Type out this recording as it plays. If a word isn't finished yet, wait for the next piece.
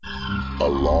A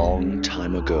long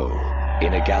time ago,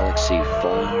 in a galaxy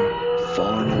far,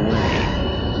 far away.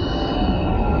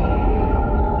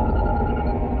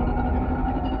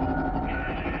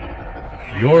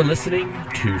 You're listening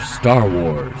to Star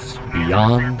Wars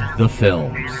Beyond the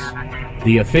Films,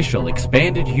 the official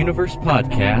expanded universe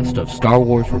podcast of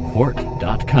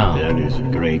StarWarsReport.com. There is a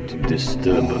great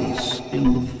disturbance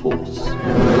in the Force.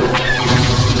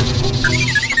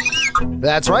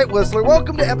 That's right, Whistler.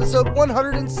 Welcome to episode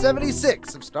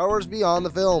 176 of Star Wars Beyond the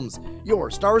Films,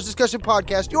 your Star Wars discussion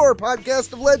podcast, your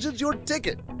podcast of legends, your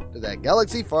ticket to that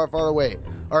galaxy far, far away.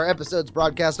 Our episodes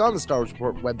broadcast on the Star Wars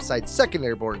Report website's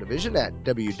secondary board division at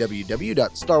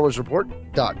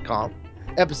www.starwarsreport.com.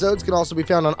 Episodes can also be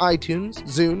found on iTunes,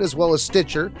 Zune, as well as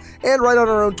Stitcher, and right on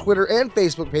our own Twitter and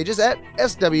Facebook pages at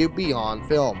SW Beyond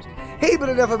Films. Hey, but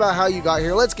enough about how you got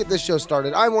here. Let's get this show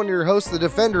started. I'm one of your hosts, the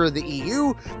defender of the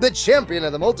EU, the champion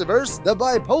of the multiverse, the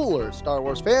bipolar Star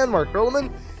Wars fan, Mark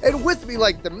Hurlman, and with me,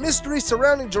 like the mystery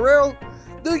surrounding Jarrell,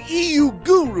 the EU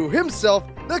guru himself,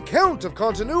 the Count of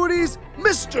Continuities,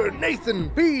 Mr.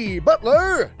 Nathan P.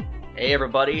 Butler. Hey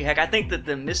everybody, heck, I think that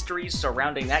the mystery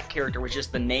surrounding that character was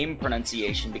just the name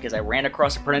pronunciation, because I ran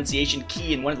across a pronunciation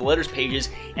key in one of the letters pages,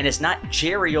 and it's not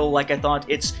Jeriel like I thought,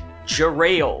 it's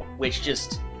Jerael, which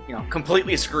just,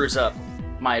 completely screws up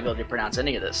my ability to pronounce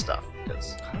any of this stuff,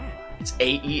 because it's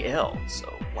A-E-L,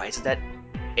 so why isn't that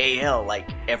A-L like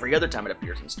every other time it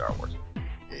appears in Star Wars?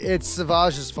 It's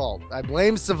Savage's fault. I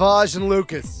blame Savage and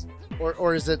Lucas.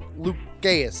 Or is it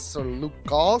Lucas, or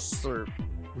Lucas, or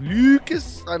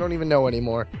Lucas? I don't even know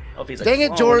anymore. Oh, if he's a Dang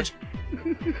clone, it, George!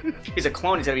 If he's a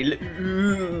clone, he's gotta be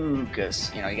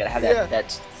Lucas. You gotta have that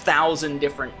 1,000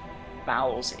 different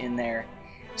vowels in there.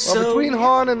 Well, between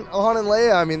Han and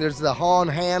Leia, I mean, there's the Han,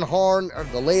 or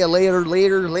the Leia,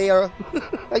 Leia.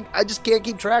 I just can't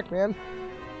keep track, man.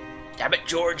 Damn it,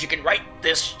 George, you can write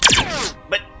this,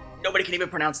 but nobody can even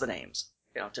pronounce the names.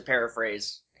 To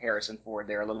paraphrase Harrison Ford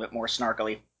there a little bit more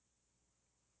snarkily.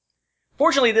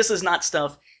 Fortunately, this is not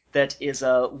stuff that is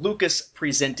Lucas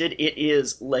presented. It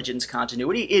is Legends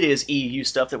continuity. It is EU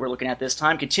stuff that we're looking at this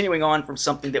time, continuing on from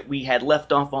something that we had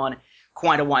left off on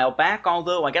quite a while back,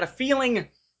 although I got a feeling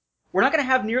we're not going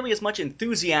to have nearly as much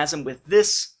enthusiasm with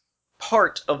this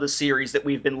part of the series that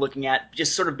we've been looking at,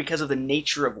 just sort of because of the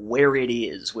nature of where it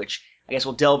is, which I guess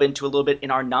we'll delve into a little bit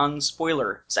in our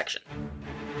non-spoiler section.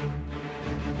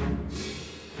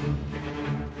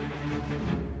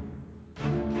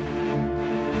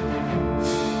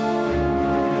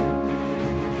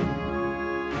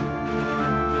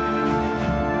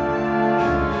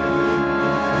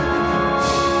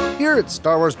 Here at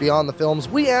Star Wars Beyond the Films,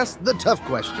 we ask the tough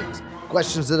questions.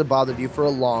 Questions that have bothered you for a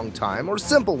long time, or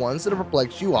simple ones that have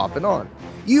perplexed you off and on.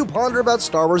 You ponder about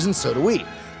Star Wars, and so do we.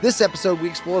 This episode, we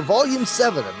explore Volume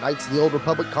 7 of Knights of the Old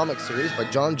Republic comic series by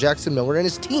John Jackson Miller and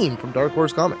his team from Dark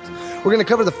Horse Comics. We're going to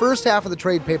cover the first half of the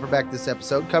trade paperback this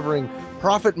episode, covering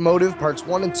Prophet Motive Parts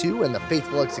 1 and 2 and The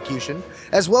Faithful Execution,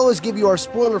 as well as give you our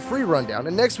spoiler-free rundown.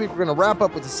 And next week, we're going to wrap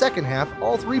up with the second half,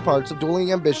 all three parts of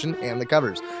Dueling Ambition and the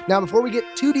covers. Now, before we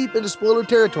get too deep into spoiler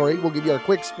territory, we'll give you our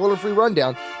quick spoiler-free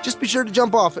rundown. Just be sure to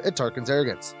jump off at Tarkin's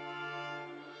Arrogance.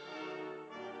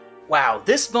 Wow,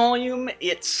 this volume,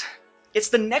 it's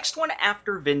the next one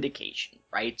after Vindication,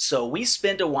 right? So we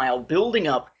spent a while building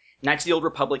up Knights of the Old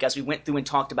Republic as we went through and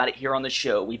talked about it here on the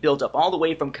show. We built up all the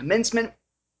way from commencement,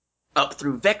 up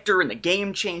through Vector and the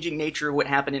game-changing nature of what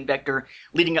happened in Vector,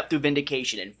 leading up through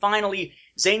Vindication. And finally,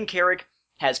 Zane Carrick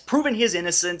has proven his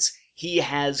innocence, he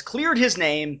has cleared his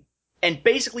name, and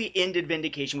basically ended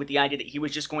Vindication with the idea that he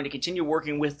was just going to continue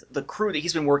working with the crew that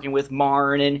he's been working with,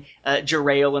 Marn and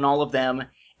Jerael and all of them,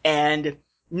 and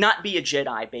not be a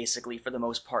Jedi, basically, for the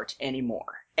most part,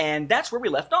 anymore. And that's where we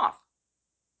left off.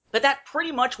 But that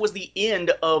pretty much was the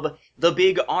end of the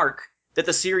big arc that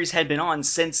the series had been on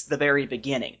since the very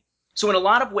beginning. So in a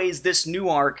lot of ways, this new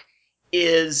arc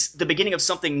is the beginning of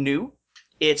something new.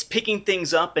 It's picking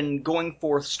things up and going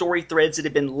for story threads that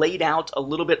had been laid out a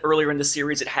little bit earlier in the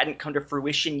series that hadn't come to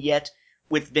fruition yet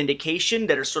with Vindication,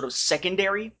 that are sort of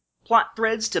secondary plot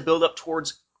threads to build up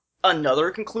towards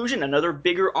another conclusion, another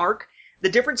bigger arc. The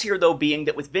difference here, though, being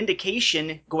that with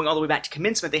Vindication, going all the way back to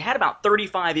commencement, they had about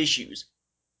 35 issues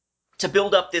to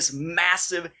build up this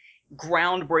massive,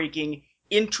 groundbreaking,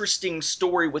 interesting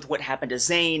story with what happened to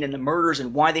Zane and the murders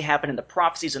and why they happened and the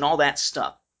prophecies and all that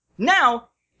stuff. Now,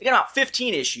 they got about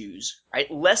 15 issues,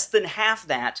 right? Less than half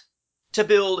that to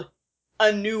build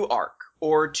a new arc,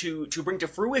 or to bring to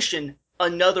fruition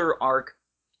another arc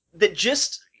that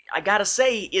just, I gotta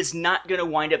say, is not going to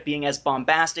wind up being as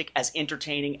bombastic, as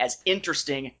entertaining, as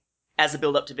interesting as the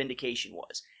build-up to Vindication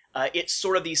was. It's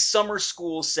sort of the summer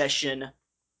school session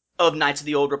of Knights of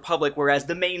the Old Republic, whereas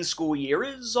the main school year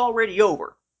is already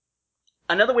over.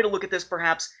 Another way to look at this,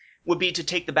 perhaps, would be to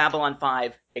take the Babylon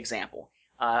 5 example.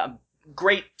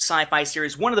 Great sci-fi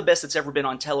series, one of the best that's ever been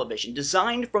on television,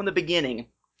 designed from the beginning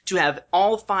to have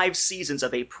all 5 seasons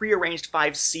of a prearranged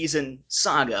 5-season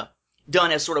saga done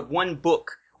as sort of one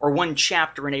book or one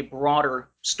chapter in a broader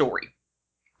story.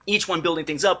 Each one building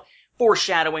things up,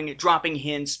 foreshadowing, dropping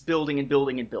hints, building and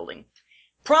building and building.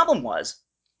 Problem was,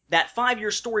 that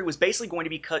 5-year story was basically going to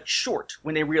be cut short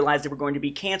when they realized they were going to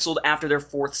be canceled after their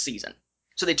 4th season.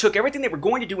 So they took everything they were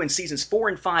going to do in seasons 4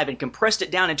 and 5 and compressed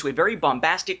it down into a very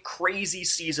bombastic, crazy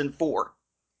season 4.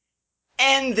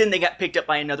 And then they got picked up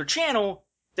by another channel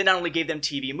that not only gave them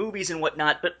TV movies and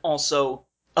whatnot, but also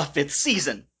a 5th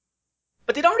season.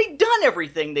 But they'd already done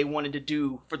everything they wanted to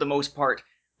do, for the most part,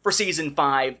 for season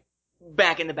 5,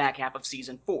 back in the back half of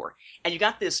season 4. And you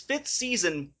got this 5th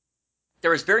season.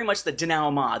 There is very much the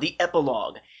denouement, the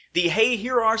epilogue, the hey,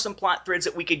 here are some plot threads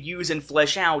that we could use and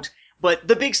flesh out, but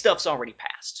the big stuff's already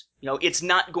passed. It's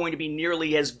not going to be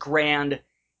nearly as grand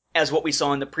as what we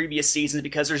saw in the previous seasons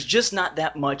because there's just not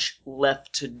that much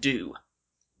left to do.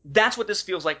 That's what this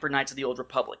feels like for Knights of the Old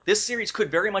Republic. This series could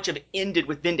very much have ended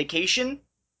with Vindication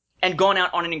and gone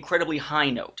out on an incredibly high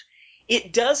note.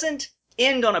 It doesn't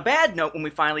end on a bad note when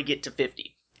we finally get to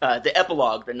 50. The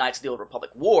epilogue, the Knights of the Old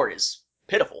Republic War, is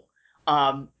pitiful.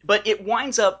 But it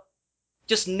winds up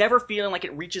just never feeling like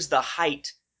it reaches the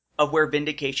height of where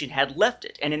Vindication had left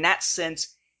it. And in that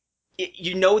sense,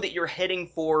 you know that you're heading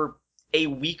for a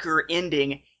weaker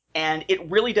ending, and it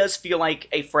really does feel like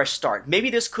a fresh start. Maybe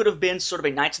this could have been sort of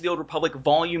a Knights of the Old Republic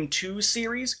Volume 2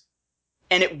 series,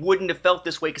 and it wouldn't have felt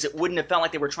this way because it wouldn't have felt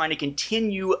like they were trying to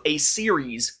continue a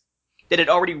series that had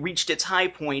already reached its high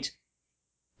point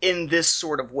in this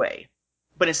sort of way.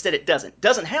 But instead it doesn't.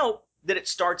 Doesn't help that it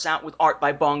starts out with art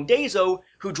by Bong Dazo,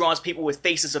 who draws people with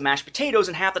faces of mashed potatoes,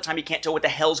 and half the time you can't tell what the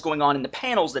hell's going on in the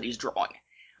panels that he's drawing.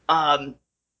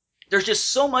 There's just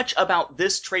so much about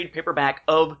this trade paperback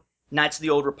of Knights of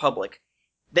the Old Republic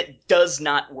that does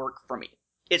not work for me.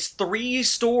 It's 3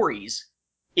 stories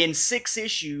in 6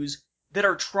 issues that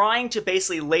are trying to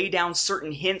basically lay down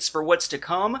certain hints for what's to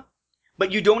come,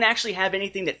 but you don't actually have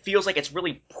anything that feels like it's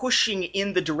really pushing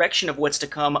in the direction of what's to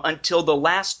come until the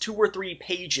last 2 or 3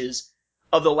 pages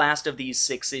of the last of these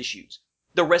 6 issues.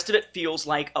 The rest of it feels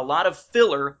like a lot of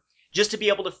filler just to be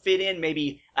able to fit in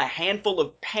maybe a handful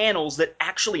of panels that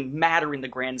actually matter in the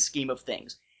grand scheme of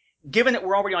things. Given that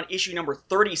we're already on issue number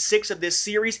 36 of this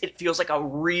series, it feels like a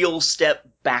real step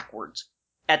backwards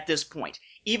at this point.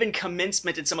 Even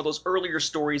commencement in some of those earlier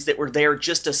stories that were there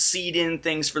just to seed in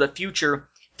things for the future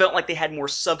felt like they had more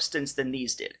substance than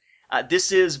these did.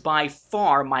 This is by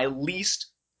far my least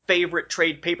favorite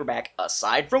trade paperback,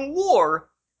 aside from War,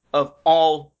 of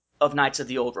all of Knights of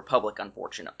the Old Republic,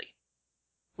 unfortunately.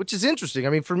 Which is interesting.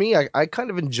 I mean, for me, I kind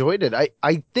of enjoyed it.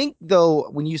 I think, though,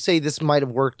 when you say this might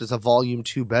have worked as a volume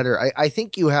 2 better, I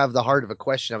think you have the heart of a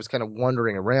question. I was kind of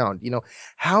wondering around,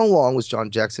 how long was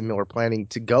John Jackson Miller planning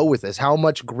to go with this? How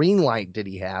much green light did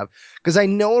he have? Because I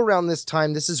know around this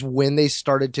time, this is when they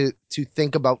started to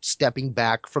think about stepping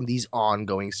back from these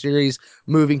ongoing series,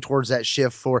 moving towards that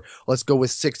shift for, let's go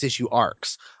with 6-issue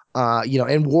arcs.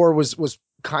 And War was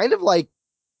kind of like,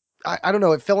 I don't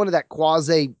know, it fell into that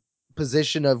quasi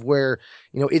position of where,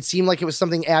 it seemed like it was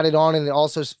something added on, and it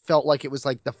also felt like it was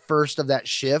like the first of that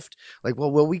shift. Like,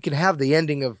 well, we can have the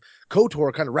ending of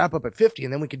KOTOR kind of wrap up at 50,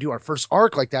 and then we could do our first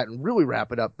arc like that and really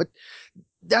wrap it up. But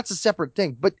that's a separate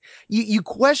thing. But you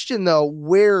question, though,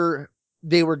 where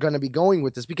they were going to be going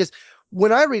with this, because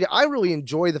when I read it, I really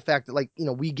enjoy the fact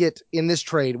that, we get in this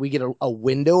trade, we get a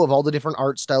window of all the different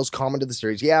art styles common to the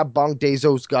series. Yeah, Bong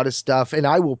Dazo's got his stuff, and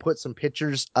I will put some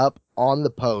pictures up on the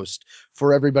post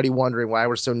for everybody wondering why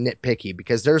we're so nitpicky,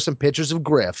 because there are some pictures of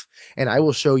Griff, and I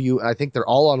will show you, I think they're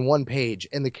all on one page,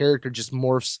 and the character just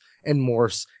morphs and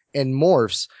morphs and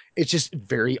morphs. It's just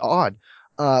very odd.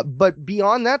 But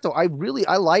beyond that, though, I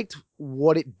liked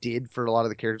what it did for a lot of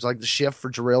the characters, like the shift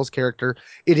for Jarail's character.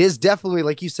 It is definitely,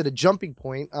 like you said, a jumping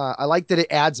point. I like that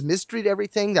it adds mystery to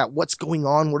everything, that what's going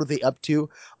on, what are they up to?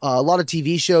 A lot of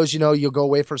TV shows, you'll go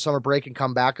away for a summer break and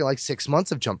come back, and like 6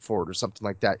 months have jumped forward or something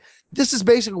like that. This is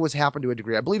basically what's happened to a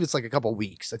degree. I believe it's like a couple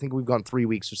weeks. I think we've gone 3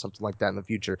 weeks or something like that in the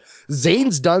future.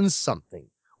 Zane's done something.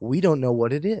 We don't know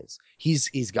what it is.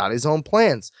 He's got his own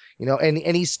plans,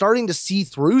 and he's starting to see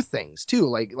through things too.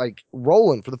 Like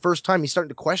Roland, for the first time, he's starting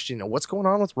to question, what's going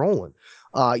on with Roland.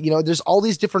 There's all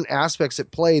these different aspects at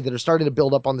play that are starting to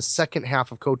build up on the second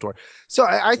half of KOTOR. So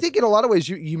I think in a lot of ways,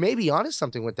 you may be onto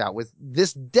something with that. With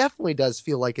this, definitely does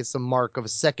feel like it's the mark of a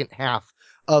second half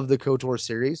of the KOTOR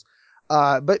series.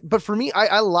 But for me,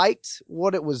 I liked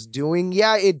what it was doing.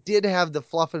 Yeah, it did have the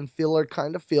fluff and filler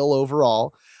kind of feel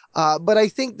overall. But I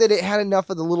think that it had enough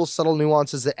of the little subtle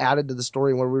nuances that added to the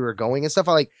story and where we were going and stuff.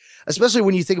 I like, especially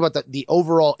when you think about the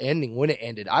overall ending when it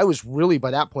ended. I was really,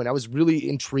 by that point, I was really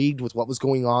intrigued with what was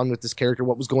going on with this character,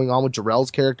 what was going on with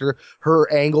Jarrell's character,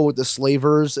 her angle with the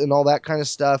slavers and all that kind of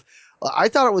stuff. I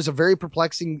thought it was a very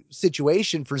perplexing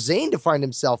situation for Zane to find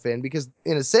himself in because,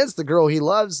 in a sense, the girl he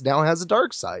loves now has a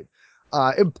dark side.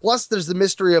 And plus, there's the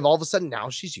mystery of all of a sudden now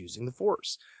she's using the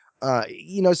Force.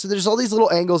 So there's all these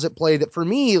little angles at play that for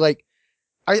me, like,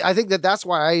 I think that that's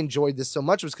why I enjoyed this so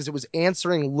much was because it was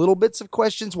answering little bits of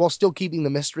questions while still keeping the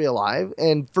mystery alive.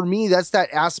 And for me, that's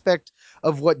that aspect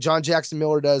of what John Jackson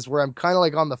Miller does where I'm kind of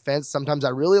like on the fence. Sometimes I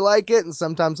really like it. And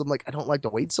sometimes I'm like, I don't like to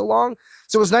wait so long.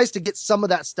 So it was nice to get some of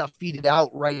that stuff feeded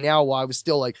out right now while I was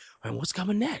still like, man, what's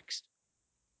coming next?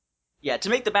 Yeah, to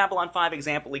make the Babylon 5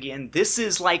 example again, this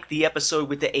is like the episode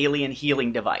with the alien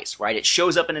healing device, right? It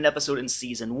shows up in an episode in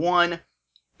season 1,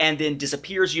 and then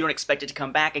disappears, you don't expect it to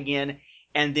come back again,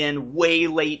 and then way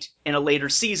late in a later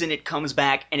season it comes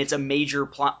back, and it's a major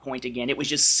plot point again. It was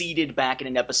just seeded back in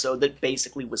an episode that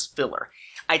basically was filler.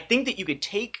 I think that you could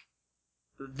take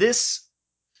this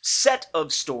set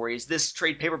of stories, this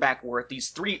trade paperback worth, these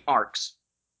 3 arcs,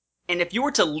 and if you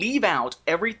were to leave out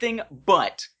everything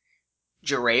but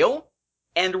Jerael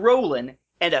and Roland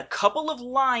and a couple of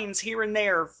lines here and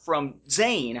there from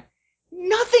Zane,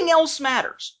 nothing else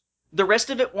matters. The rest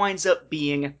of it winds up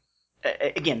being,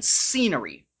 again,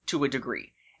 scenery to a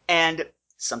degree. And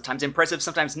sometimes impressive,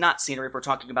 sometimes not scenery if we're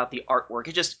talking about the artwork.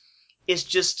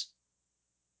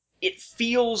 It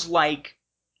feels like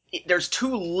there's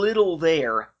too little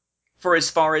there for as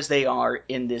far as they are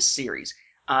in this series.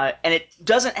 And it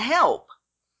doesn't help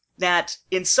that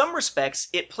in some respects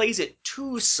it plays it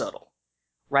too subtle,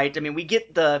 right? I mean, we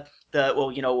get the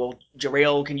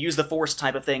Jerael can use the Force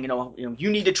type of thing, you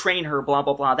need to train her, blah,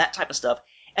 blah, blah, that type of stuff.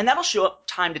 And that'll show up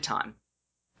time to time.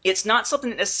 It's not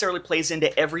something that necessarily plays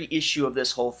into every issue of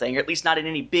this whole thing, or at least not in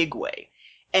any big way.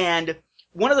 And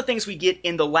one of the things we get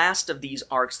in the last of these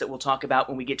arcs that we'll talk about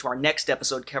when we get to our next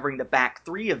episode covering the back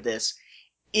 3 of this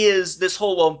is this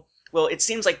whole, well, it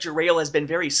seems like Jerael has been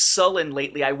very sullen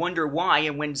lately. I wonder why.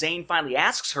 And when Zane finally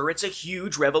asks her, it's a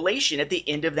huge revelation at the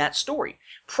end of that story.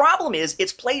 Problem is,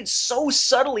 it's played so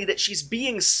subtly that she's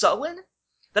being sullen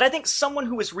that I think someone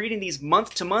who is reading these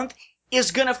month to month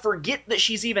is gonna forget that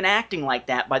she's even acting like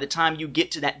that by the time you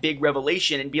get to that big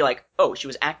revelation and be like, oh, she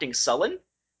was acting sullen?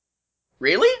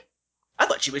 Really? I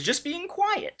thought she was just being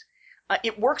quiet.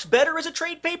 It works better as a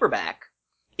trade paperback.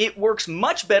 It works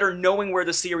much better knowing where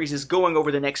the series is going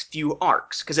over the next few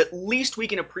arcs, because at least we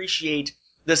can appreciate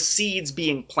the seeds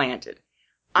being planted.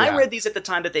 Yeah. I read these at the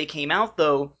time that they came out,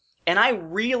 though, and I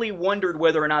really wondered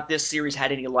whether or not this series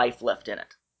had any life left in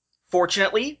it.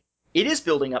 Fortunately, it is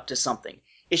building up to something.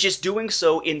 It's just doing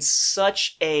so in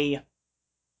such a,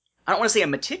 I don't want to say a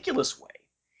meticulous way,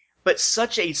 but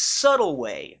such a subtle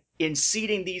way in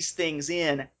seeding these things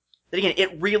in that, again,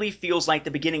 it really feels like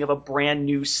the beginning of a brand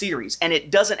new series. And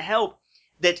it doesn't help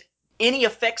that any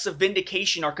effects of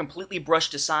Vindication are completely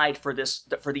brushed aside for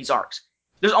these arcs.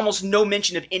 There's almost no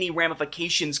mention of any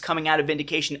ramifications coming out of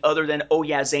Vindication other than, oh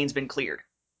yeah, Zane's been cleared.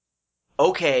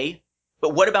 Okay,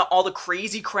 but what about all the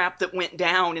crazy crap that went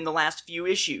down in the last few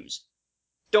issues?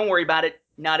 Don't worry about it.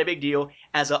 Not a big deal.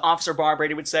 As Officer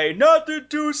Barbrady would say, nothing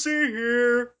to see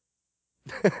here.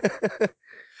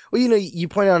 Well, you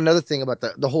point out another thing about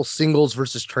the whole singles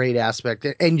versus trade aspect,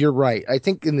 and you're right. I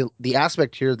think in the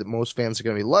aspect here that most fans are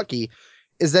going to be lucky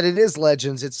is that it is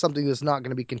Legends. It's something that's not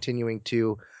going to be continuing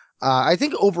to. I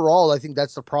think overall, I think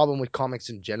that's the problem with comics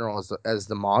in general as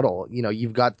the model.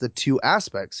 You've got the two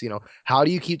aspects. How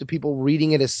do you keep the people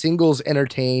reading it as singles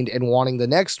entertained and wanting the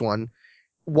next one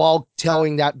while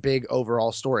telling that big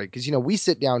overall story? Because, we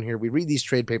sit down here, we read these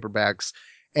trade paperbacks,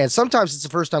 and sometimes it's the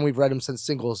first time we've read them since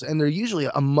singles, and they're usually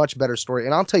a much better story.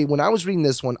 And I'll tell you, when I was reading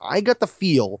this one, I got the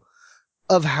feel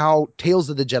of how Tales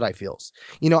of the Jedi feels.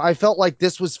 I felt like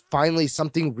this was finally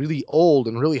something really old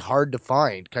and really hard to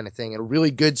find kind of thing, and a really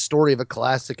good story of a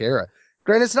classic era.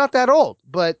 Granted, it's not that old,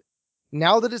 but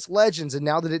now that it's Legends and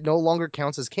now that it no longer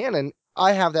counts as canon,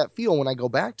 I have that feel when I go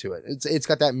back to it. It's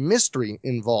got that mystery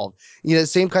involved. The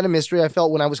same kind of mystery I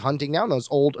felt when I was hunting down those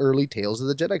old early Tales of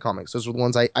the Jedi comics. Those were the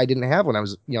ones I didn't have when I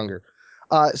was younger.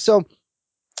 So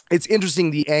it's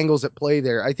interesting the angles at play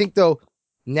there. I think, though,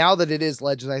 now that it is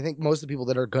Legends, I think most of the people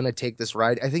that are going to take this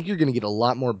ride, I think you're going to get a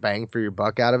lot more bang for your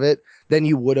buck out of it than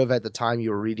you would have at the time you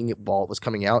were reading it while it was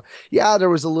coming out. Yeah, there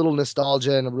was a little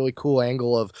nostalgia and a really cool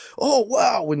angle of, oh,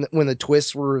 wow, when the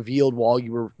twists were revealed while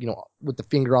you were, with the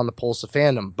finger on the pulse of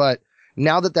fandom. But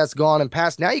Now that that's gone and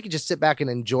passed, now you can just sit back and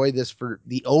enjoy this for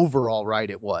the overall ride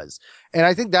it was. And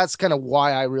I think that's kind of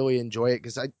why I really enjoy it,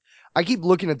 because I keep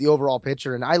looking at the overall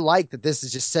picture, and I like that this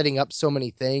is just setting up so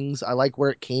many things. I like where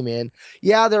it came in.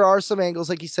 Yeah, there are some angles,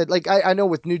 like you said. Like I know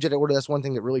with New Jedi Order, that's one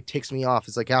thing that really ticks me off.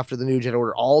 Is like after the New Jedi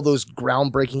Order, all those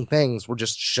groundbreaking things were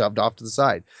just shoved off to the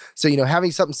side. So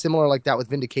having something similar like that with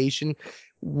Vindication,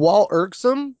 while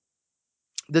irksome,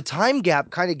 the time gap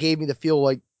kind of gave me the feel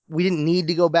like we didn't need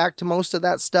to go back to most of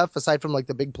that stuff, aside from like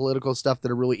the big political stuff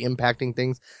that are really impacting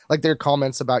things, like their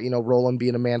comments about Roland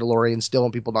being a Mandalorian still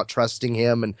and people not trusting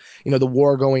him, and the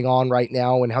war going on right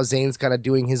now, and how Zane's kind of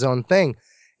doing his own thing.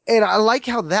 And I like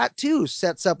how that too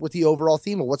sets up with the overall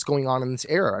theme of what's going on in this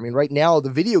era. I mean, right now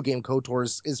the video game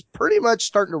KOTOR is pretty much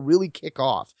starting to really kick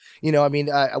off.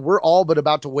 We're all but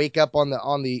about to wake up on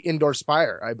the Indoor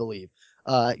Spire, I believe.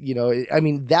 I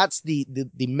mean, that's the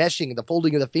meshing, the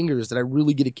folding of the fingers that I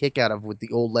really get a kick out of with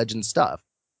the old Legend stuff.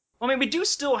 Well, I mean, we do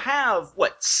still have,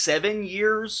 7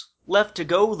 years left to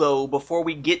go, though, before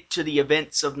we get to the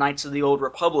events of Knights of the Old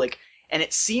Republic, and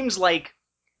it seems like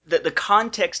the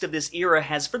context of this era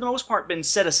has, for the most part, been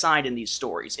set aside in these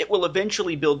stories. It will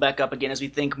eventually build back up again as we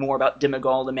think more about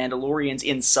Demigol and the Mandalorians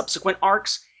in subsequent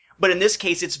arcs, but in this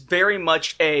case, it's very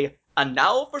much a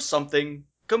now for something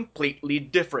completely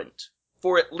different,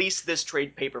 for at least this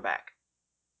trade paperback.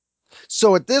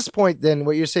 So at this point, then,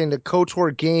 what you're saying, the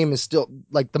KOTOR game is still,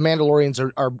 like, the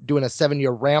Mandalorians are doing a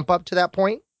 7-year ramp up to that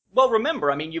point? Well,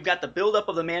 remember, I mean, you've got the buildup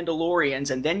of the Mandalorians,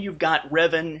 and then you've got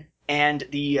Revan and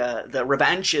the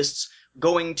Revanchists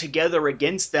going together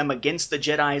against them, against the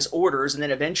Jedi's orders, and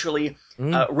then eventually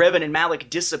Revan and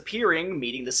Malak disappearing,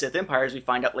 meeting the Sith Empire, as we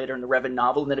find out later in the Revan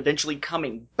novel, and then eventually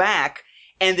coming back,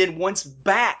 and then once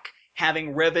back,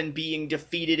 having Revan being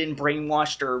defeated and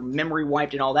brainwashed or memory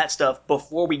wiped and all that stuff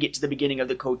before we get to the beginning of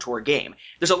the KOTOR game.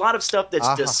 There's a lot of stuff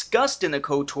that's discussed in the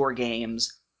KOTOR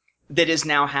games that is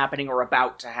now happening or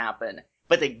about to happen.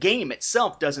 But the game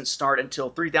itself doesn't start until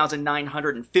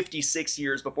 3,956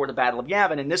 years before the Battle of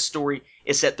Yavin, and this story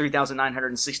is set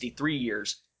 3,963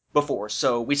 years before,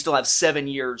 so we still have 7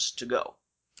 years to go.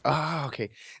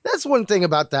 Okay. That's one thing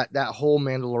about that whole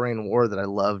Mandalorian war that I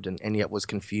loved and yet was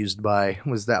confused by,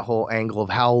 was that whole angle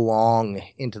of how long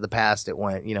into the past it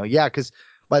went. Because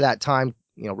by that time,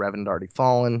 Revan had already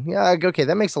fallen. Yeah, okay,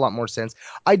 that makes a lot more sense.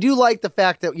 I do like the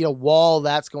fact that, while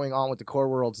that's going on with the core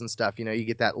worlds and stuff, you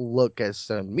get that look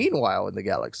as meanwhile in the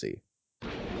galaxy.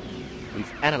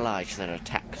 We've analyzed their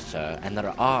attack, sir, and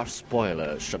there are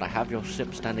spoilers. Should I have your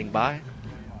ship standing by?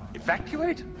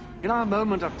 Evacuate? In our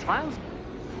moment of triumph?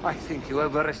 I think you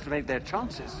overestimate their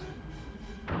chances.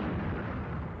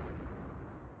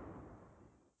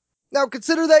 Now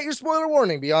consider that your spoiler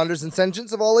warning, Beyonders and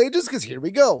Sentients of all ages, because here we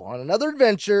go on another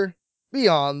adventure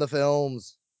beyond the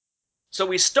films. So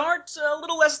we start a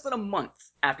little less than a month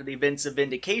after the events of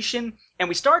Vindication, and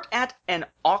we start at an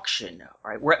auction. All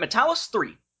right, we're at Metalis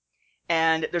 3,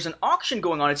 and there's an auction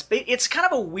going on. It's kind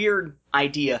of a weird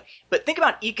idea, but think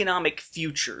about economic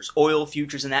futures, oil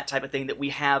futures and that type of thing that we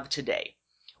have today.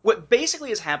 What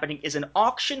basically is happening is an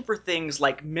auction for things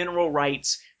like mineral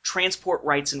rights, transport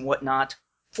rights, and whatnot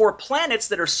for planets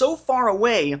that are so far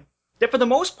away that for the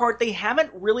most part they haven't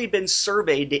really been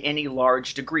surveyed to any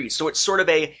large degree. So it's sort of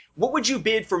what would you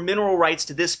bid for mineral rights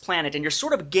to this planet? And you're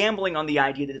sort of gambling on the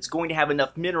idea that it's going to have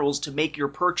enough minerals to make your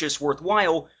purchase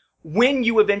worthwhile when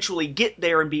you eventually get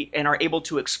there and are able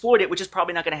to exploit it, which is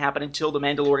probably not going to happen until the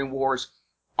Mandalorian Wars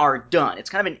are done.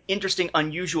 It's kind of an interesting,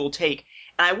 unusual take.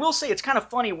 And I will say it's kind of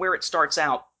funny where it starts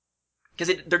out,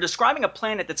 because they're describing a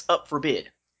planet that's up for bid.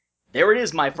 There it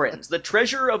is, my friends, the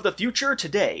treasure of the future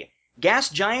today. Gas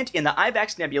giant in the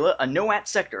Ivax Nebula, a NOAT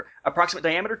sector, approximate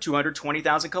diameter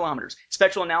 220,000 kilometers.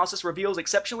 Spectral analysis reveals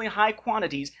exceptionally high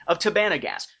quantities of Tabana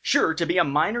gas, sure to be a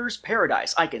miner's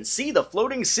paradise. I can see the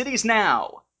floating cities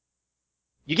now.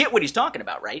 You get what he's talking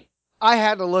about, right? I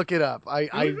had to look it up.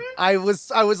 I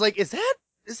was like, is that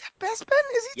Bespin?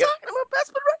 Is he talking about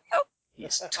Bespin right now?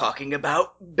 He's talking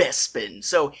about Bespin.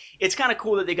 So it's kind of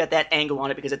cool that they got that angle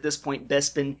on it, because at this point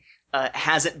Bespin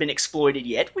hasn't been exploited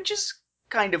yet, which is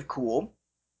kind of cool.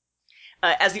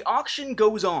 As the auction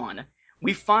goes on,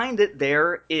 we find that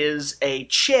there is a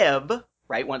Chev,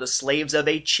 right? One of the slaves of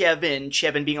a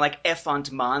Chevin being like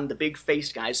Effantman, the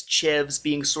big-faced guys. Chevs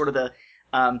being sort of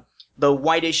the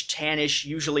whitish, tannish,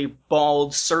 usually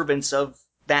bald servants of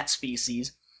that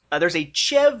species. There's a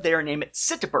Chev there named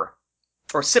Sipiter,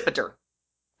 or Sipiter.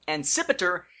 And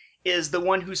Sipiter is the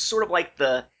one who's sort of like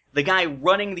the guy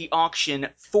running the auction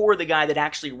for the guy that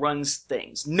actually runs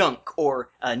things. Nunk, or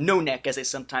Nonek, as they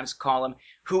sometimes call him,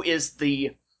 who is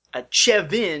the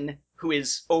Chevin who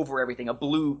is over everything, a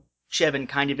blue Shevin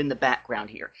kind of in the background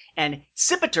here. And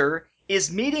Sipiter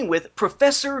is meeting with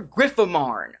Professor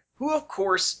Griffomarn, who of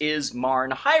course is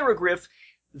Marn Hieroglyph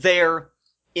there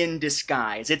in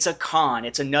disguise. It's a con.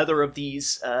 It's another of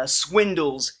these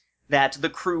swindles that the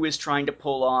crew is trying to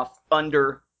pull off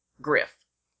under Griff.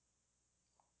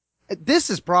 This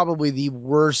is probably the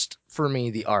worst for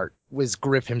me, the art, was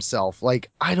Griff himself. Like,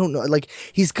 I don't know, like,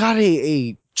 he's got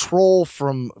a troll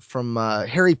from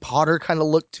Harry Potter kind of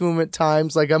look to him at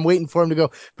times. Like, I'm waiting for him to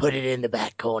go, put it in the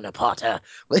back corner, Potter.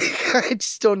 Like, I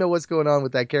just don't know what's going on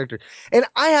with that character. And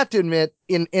I have to admit,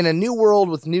 in a new world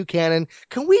with new canon,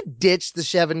 can we ditch the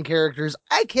Shevin characters?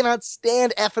 I cannot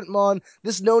stand Effentmon,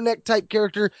 this no-neck type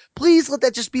character. Please let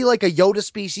that just be like a Yoda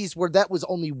species where that was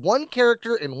only one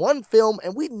character in one film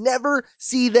and we never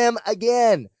see them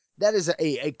again. That is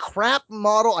a crap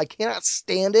model. I cannot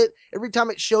stand it. Every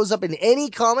time it shows up in any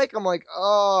comic, I'm like,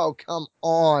 oh, come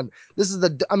on.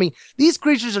 These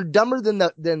creatures are dumber than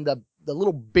the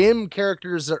little BIM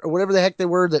characters or whatever the heck they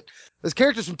were, that those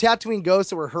characters from Tatooine Ghost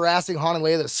that were harassing Han and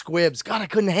Leia, the squibs. God, I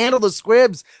couldn't handle the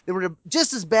squibs. They were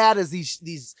just as bad as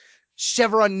these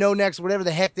Chevron no-necks, whatever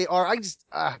the heck they are.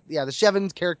 The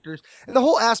Shevin characters and the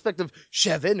whole aspect of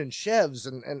Shevin and Chevs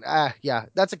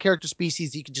that's a character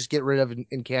species you can just get rid of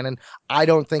in canon. I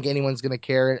don't think anyone's going to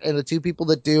care. And the two people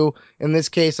that do, in this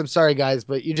case, I'm sorry guys,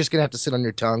 but you're just going to have to sit on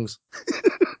your tongues.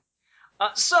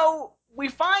 So we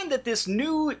find that this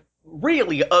new,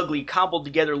 really ugly, cobbled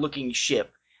together looking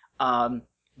ship,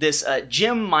 this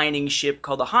gem mining ship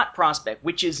called the Hot Prospect,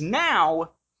 which is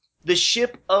now the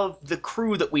ship of the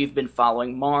crew that we've been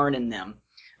following, Marn and them,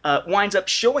 winds up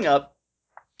showing up,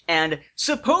 and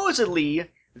supposedly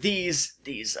these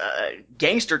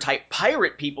gangster-type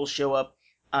pirate people show up,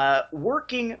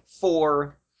 working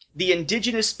for the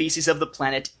indigenous species of the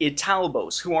planet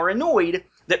Italbos, who are annoyed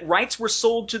that rights were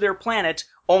sold to their planet,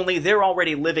 only they're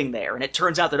already living there. And it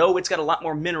turns out that, it's got a lot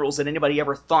more minerals than anybody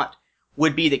ever thought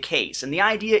would be the case. And the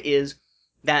idea is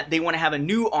that they want to have a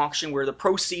new auction where the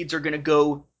proceeds are going to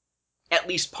go at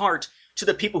least part to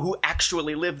the people who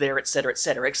actually live there, etc.,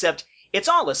 etc. Except it's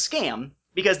all a scam,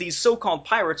 because these so-called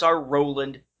pirates are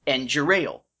Roland and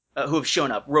Jerael, who have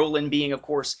shown up. Roland being, of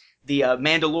course, the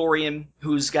Mandalorian,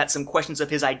 who's got some questions of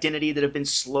his identity that have been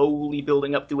slowly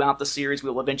building up throughout the series.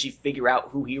 We'll eventually figure out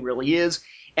who he really is.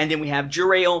 And then we have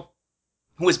Jerael,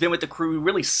 who has been with the crew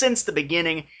really since the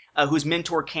beginning, whose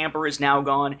mentor Camper is now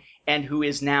gone, and who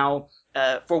is now,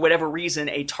 for whatever reason,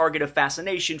 a target of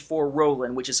fascination for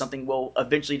Roland, which is something we'll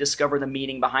eventually discover the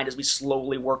meaning behind as we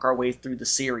slowly work our way through the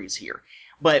series here.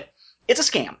 But it's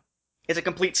a scam. It's a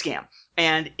complete scam.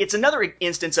 And it's another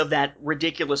instance of that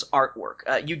ridiculous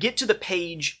artwork. You get to the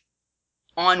page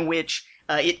on which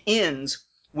it ends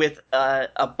with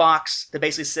a box that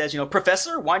basically says,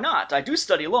 Professor, why not? I do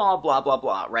study law, blah, blah,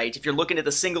 blah, right? If you're looking at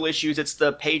the single issues, it's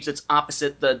the page that's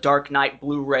opposite the Dark Knight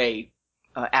Blu-ray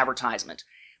advertisement.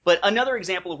 But another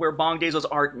example of where Bong Dazo's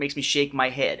art makes me shake my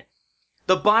head.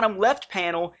 The bottom left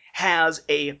panel has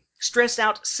a stressed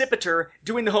out Sipiter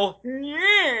doing the whole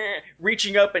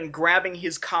reaching up and grabbing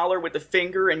his collar with a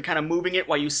finger and kind of moving it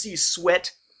while you see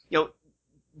sweat,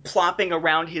 plopping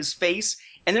around his face.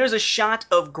 And there's a shot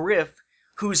of Griff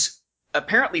who's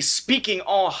apparently speaking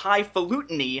all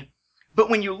highfalutin-y, but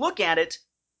when you look at it,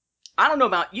 I don't know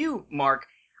about you, Mark,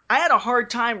 I had a hard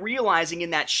time realizing in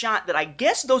that shot that I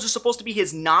guess those are supposed to be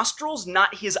his nostrils,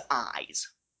 not his eyes.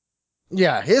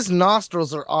 Yeah, his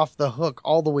nostrils are off the hook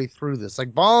all the way through this.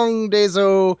 Like, Bong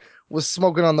Dazo was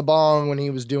smoking on the bong when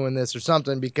he was doing this or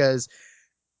something, because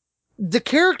the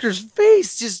character's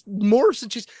face just morphs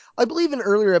and I believe in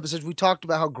earlier episodes we talked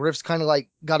about how Griff's kind of like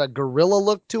got a gorilla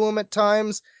look to him at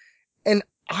times, and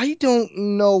I don't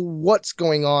know what's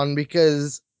going on,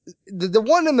 because the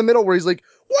one in the middle where he's like,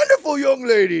 wonderful young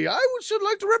lady, I should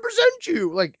like to represent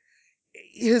you, like,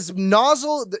 his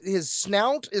nozzle, his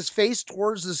snout is faced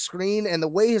towards the screen, and the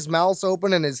way his mouth's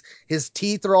open and his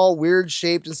teeth are all weird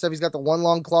shaped and stuff. He's got the one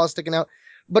long claw sticking out,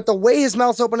 but the way his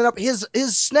mouth's opening up, his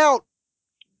snout,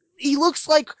 he looks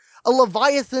like a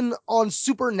Leviathan on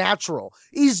Supernatural.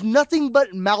 He's nothing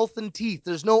but mouth and teeth.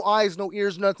 There's no eyes, no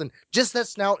ears, nothing. Just that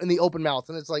snout and the open mouth.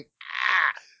 And it's like,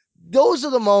 those are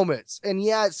the moments. And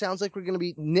yeah, it sounds like we're going to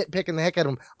be nitpicking the heck out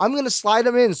of them. I'm going to slide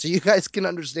them in so you guys can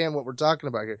understand what we're talking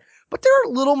about here. But there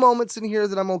are little moments in here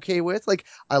that I'm okay with. Like,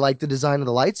 I like the design of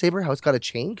the lightsaber, how it's got a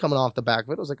chain coming off the back of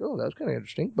it. I was like, oh, that was kind of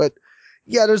interesting. But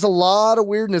yeah, there's a lot of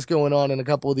weirdness going on in a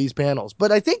couple of these panels.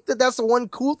 But I think that that's the one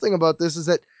cool thing about this, is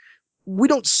that we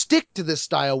don't stick to this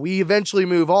style. We eventually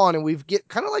move on, and we get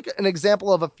kind of like an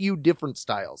example of a few different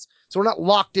styles. So we're not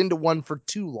locked into one for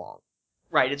too long.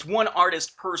 Right, it's one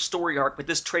artist per story arc, but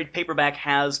this trade paperback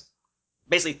has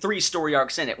basically 3 story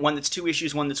arcs in it. One that's 2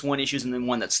 issues, one that's 1 issue, and then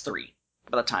one that's 3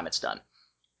 by the time it's done.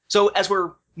 So as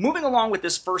we're moving along with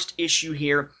this first issue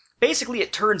here, basically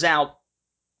it turns out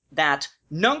that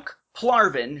Nunk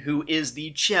Plarvin, who is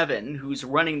the Chevin, who's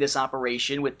running this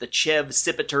operation, with the Chev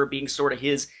Scipitor being sort of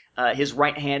his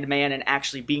right-hand man and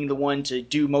actually being the one to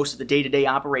do most of the day-to-day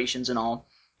operations and all,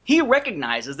 he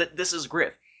recognizes that this is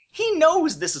Griff. He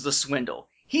knows this is a swindle.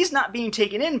 He's not being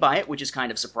taken in by it, which is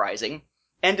kind of surprising,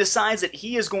 and decides that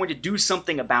he is going to do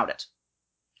something about it.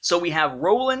 So we have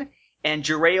Roland and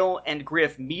Jerael and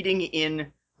Griff meeting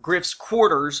in Griff's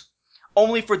quarters,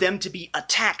 only for them to be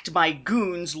attacked by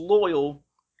goons loyal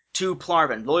to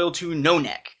Plarvin, loyal to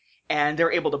No-Neck. And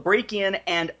they're able to break in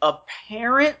and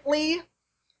apparently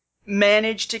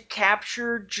manage to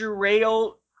capture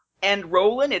Jerael and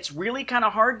Roland. It's really kind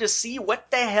of hard to see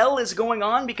what the hell is going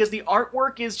on because the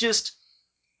artwork is just,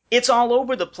 it's all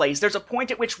over the place. There's a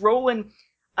point at which Roland,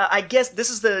 I guess this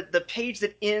is the page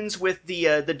that ends with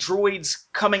the droids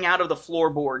coming out of the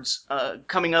floorboards,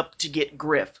 coming up to get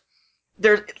Griff.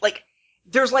 There's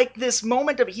like this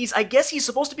moment of I guess he's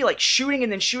supposed to be like shooting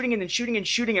and then shooting and then shooting and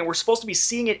shooting, and we're supposed to be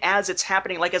seeing it as it's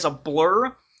happening, like as a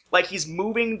blur, like he's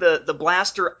moving the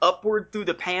blaster upward through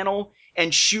the panel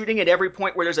and shooting at every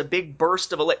point where there's a big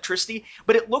burst of electricity,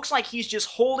 but it looks like he's just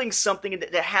holding something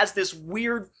that has this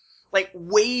weird like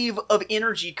wave of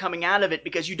energy coming out of it,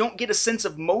 because you don't get a sense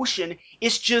of motion.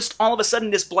 It's just all of a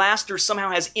sudden this blaster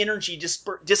somehow has energy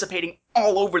dissipating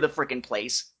all over the frickin'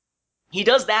 place. He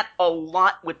does that a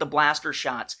lot with the blaster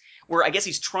shots, where I guess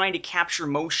he's trying to capture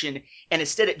motion, and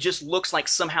instead it just looks like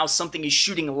somehow something is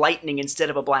shooting lightning instead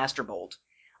of a blaster bolt.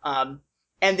 And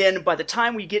then by the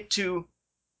time we get to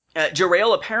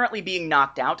Jerael apparently being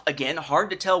knocked out, again,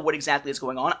 hard to tell what exactly is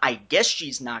going on. I guess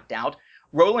she's knocked out.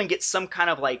 Roland gets some kind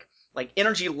of like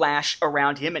energy lash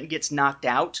around him and gets knocked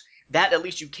out. That at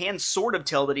least you can sort of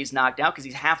tell that he's knocked out, because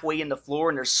he's halfway in the floor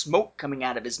and there's smoke coming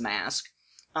out of his mask.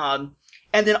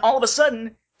 And then all of a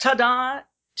sudden, ta-da,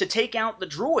 to take out the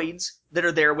droids that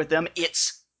are there with them,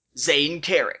 it's Zane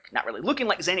Carrick. Not really looking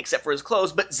like Zane except for his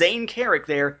clothes, but Zane Carrick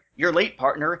there. You're late,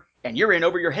 partner, and you're in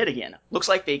over your head again. Looks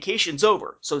like vacation's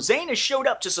over. So Zane has showed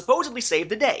up to supposedly save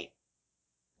the day.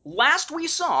 Last we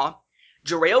saw,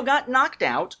 Jerael got knocked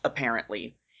out,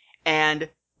 apparently, and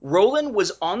Roland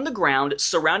was on the ground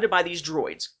surrounded by these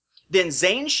droids. Then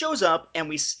Zane shows up, and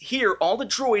we hear all the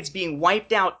droids being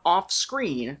wiped out off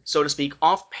screen, so to speak,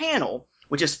 off panel,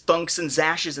 which is thunks and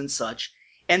zashes and such.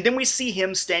 And then we see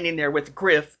him standing there with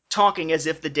Griff, talking as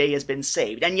if the day has been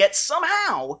saved. And yet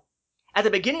somehow, at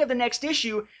the beginning of the next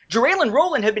issue, Jerael and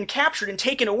Roland had been captured and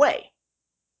taken away.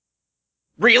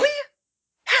 Really?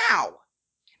 How?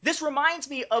 This reminds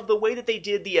me of the way that they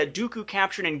did the Dooku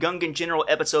Captured and Gungan General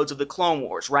episodes of the Clone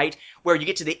Wars, right? Where you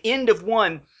get to the end of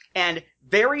one, and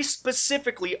very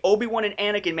specifically, Obi-Wan and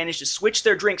Anakin manage to switch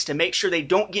their drinks to make sure they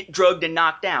don't get drugged and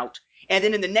knocked out. And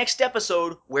then in the next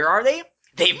episode, where are they?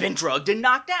 They've been drugged and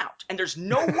knocked out. And there's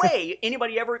no way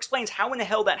anybody ever explains how in the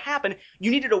hell that happened. You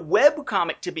needed a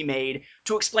webcomic to be made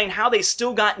to explain how they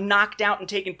still got knocked out and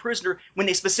taken prisoner when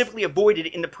they specifically avoided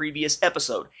it in the previous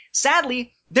episode.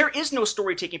 Sadly, there is no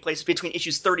story taking place between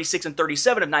issues 36 and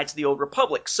 37 of Knights of the Old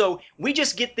Republic. So we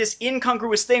just get this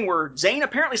incongruous thing where Zane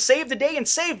apparently saved the day and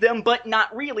saved them, but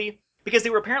not really, because they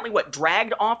were apparently,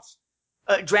 dragged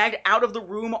out of the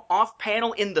room off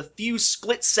panel in the few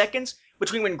split seconds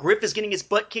between when Griff is getting his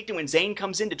butt kicked and when Zane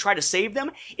comes in to try to save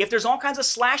them. If there's all kinds of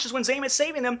slashes when Zane is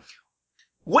saving them,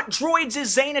 what droids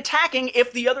is Zane attacking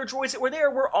if the other droids that were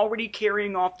there were already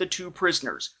carrying off the 2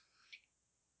 prisoners?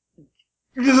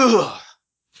 Ugh.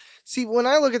 See, when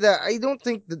I look at that, I don't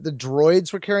think that the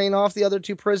droids were carrying off the other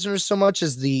 2 prisoners so much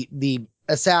as the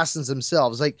assassins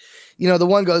themselves. Like, the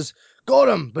one goes, "Got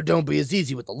him, but don't be as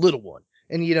easy with the little one."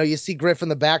 And, you see Griff in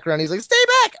the background. He's like, "Stay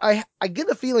back." I get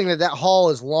the feeling that hall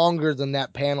is longer than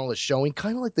that panel is showing.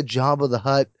 Kind of like the Jabba the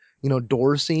Hutt,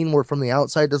 door scene where from the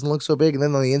outside it doesn't look so big. And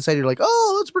then on the inside, you're like,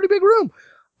 "Oh, that's a pretty big room."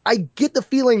 I get the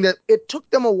feeling that it took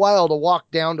them a while to walk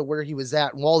down to where he was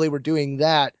at. And while they were doing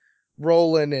that,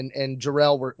 Roland and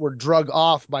Jerael were drug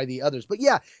off by the others. But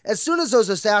yeah, as soon as those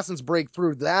assassins break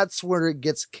through, that's where it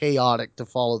gets chaotic to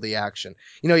follow the action.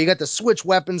 You got the switch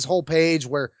weapons whole page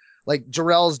where like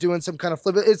Jerael's doing some kind of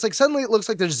flip. It's like suddenly it looks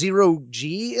like there's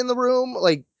 0G in the room.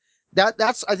 Like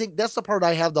I think that's the part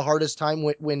I have the hardest time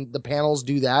when the panels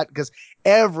do that, because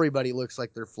everybody looks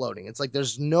like they're floating. It's like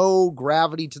there's no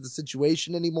gravity to the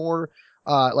situation anymore.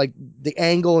 Like the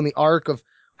angle and the arc of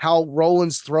how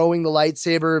Roland's throwing the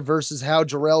lightsaber versus how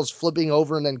Jerael's flipping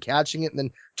over and then catching it and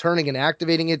then turning and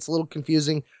activating it. It's a little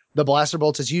confusing. The blaster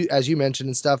bolts, as you mentioned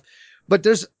and stuff. But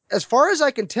as far as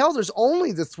I can tell, there's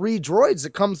only the 3 droids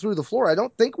that come through the floor. I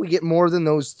don't think we get more than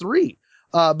those 3.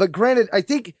 But granted, I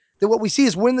think that what we see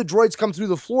is when the droids come through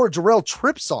the floor, Jor-El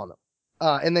trips on them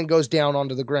and then goes down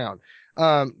onto the ground.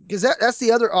 Because that's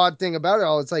the other odd thing about it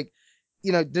all. It's like,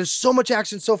 there's so much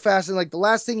action so fast. And like the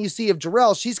last thing you see of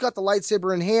Jor-El, she's got the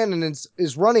lightsaber in hand and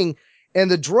is running. And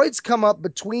the droids come up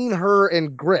between her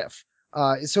and Griff.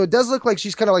 So it does look like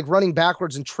she's kind of like running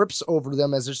backwards and trips over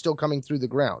them as they're still coming through the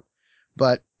ground.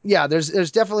 But yeah,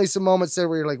 there's definitely some moments there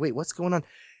where you're like, wait, what's going on?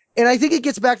 And I think it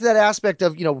gets back to that aspect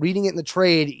of, reading it in the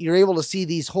trade, you're able to see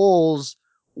these holes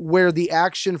where the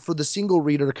action for the single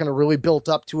reader kind of really built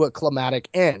up to a climatic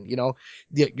end.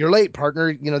 You're late,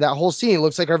 partner. That whole scene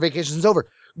looks like our vacation's over.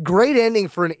 Great ending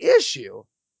for an issue.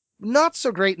 Not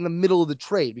so great in the middle of the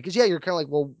trade because, yeah, you're kind of like,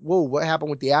 well, whoa, what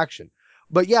happened with the action?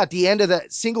 But yeah, at the end of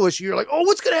that single issue, you're like, oh,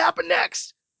 what's going to happen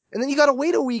next? And then you got to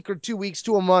wait a week or 2 weeks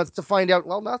to a month to find out,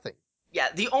 well, nothing. Yeah,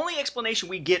 the only explanation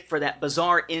we get for that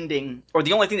bizarre ending, or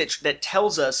the only thing that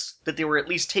tells us that they were at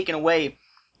least taken away,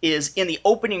 is in the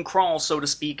opening crawl, so to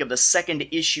speak, of the second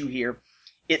issue here.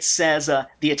 It says,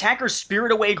 the attackers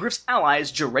spirit away Griff's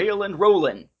allies, Jor-El and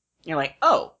Roland. And you're like,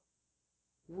 oh,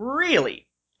 really?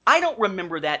 I don't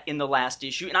remember that in the last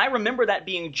issue, and I remember that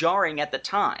being jarring at the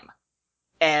time.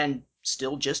 And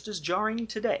still just as jarring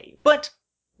today. But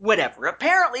whatever.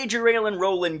 Apparently Jor-El and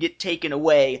Roland get taken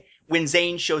away when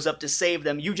Zane shows up to save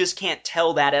them. You just can't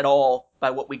tell that at all by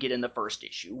what we get in the first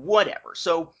issue. Whatever.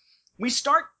 So we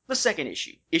start the second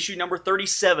issue, issue number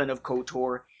 37 of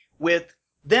KOTOR, with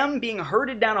them being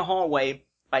herded down a hallway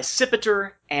by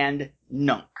Sipiter and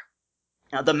Nunk,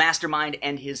 the mastermind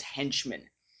and his henchmen.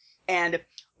 And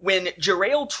when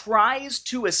Jor-El tries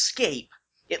to escape,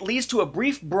 it leads to a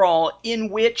brief brawl in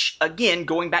which, again,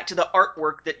 going back to the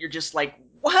artwork that you're just like,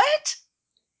 what?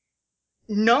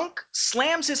 Nunk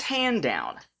slams his hand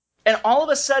down, and all of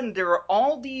a sudden there are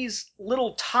all these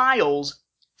little tiles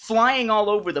flying all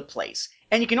over the place.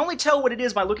 And you can only tell what it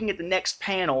is by looking at the next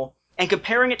panel and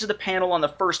comparing it to the panel on the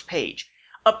first page.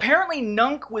 Apparently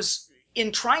Nunk was,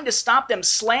 in trying to stop them,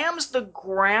 slams the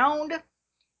ground,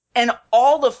 and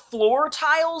all the floor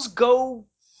tiles go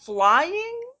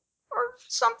flying or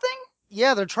something?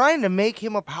 Yeah, they're trying to make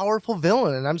him a powerful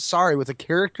villain, and I'm sorry, with a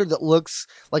character that looks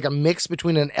like a mix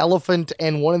between an elephant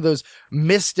and one of those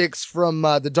mystics from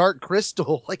the Dark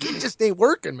Crystal, like it just ain't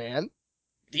working, man.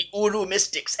 The Uru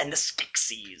Mystics and the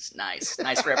Skeksis.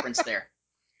 Nice reference there.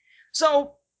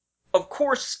 So, of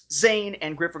course, Zane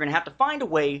and Griff are going to have to find a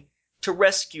way to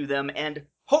rescue them and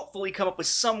hopefully come up with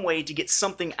some way to get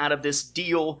something out of this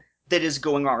deal that is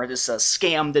going wrong, or this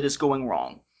scam that is going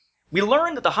wrong. We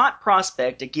learned that the Hot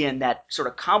Prospect, again, that sort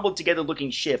of cobbled together looking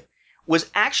ship,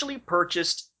 was actually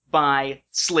purchased by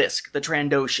Slisk, the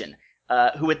Trandoshan,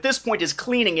 who at this point is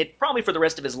cleaning it probably for the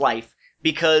rest of his life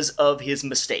because of his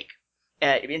mistake.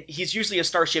 He's usually a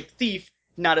starship thief,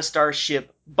 not a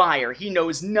starship buyer. He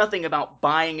knows nothing about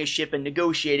buying a ship and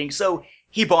negotiating, so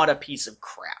he bought a piece of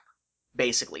crap,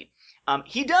 basically.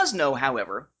 He does know,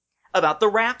 however, about the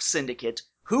Raft Syndicate,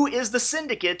 who is the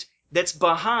syndicate that's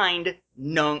behind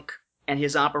Nunk and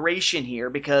his operation here,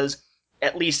 because,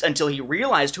 at least until he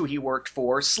realized who he worked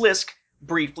for, Slisk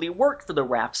briefly worked for the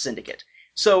Raft Syndicate.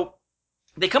 So,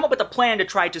 they come up with a plan to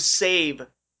try to save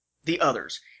the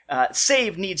others.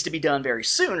 Saving needs to be done very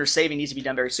soon,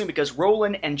 because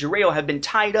Roland and Jor-El have been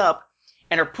tied up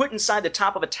and are put inside the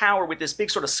top of a tower with this big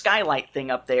sort of skylight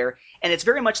thing up there, and it's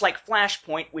very much like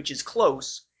Flashpoint, which is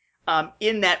close,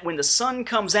 in that when the sun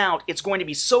comes out, it's going to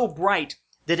be so bright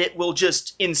that it will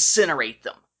just incinerate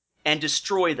them and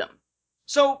destroy them.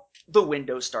 So the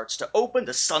window starts to open,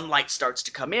 the sunlight starts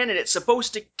to come in, and it's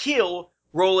supposed to kill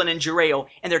Roland and Jor-El,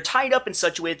 and they're tied up in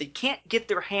such a way that they can't get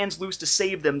their hands loose to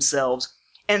save themselves.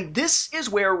 And this is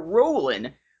where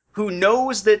Roland, who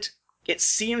knows that it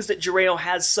seems that Jor-El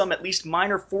has some at least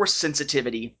minor force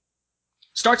sensitivity,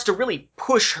 starts to really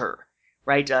push her.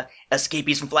 Right?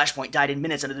 Escapees from Flashpoint died in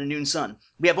minutes under the noon sun.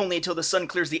 We have only until the sun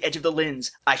clears the edge of the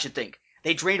lens, I should think.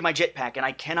 They drained my jetpack, and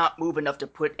I cannot move enough to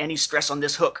put any stress on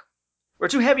this hook. We're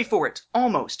too heavy for it,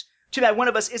 almost. Too bad one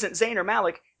of us isn't Zane or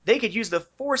Malik. They could use the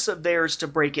force of theirs to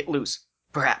break it loose.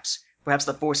 Perhaps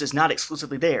the force is not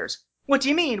exclusively theirs. What do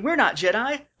you mean? We're not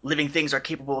Jedi. Living things are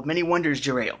capable of many wonders,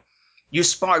 Jor-El. You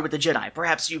sparred with the Jedi.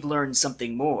 Perhaps you've learned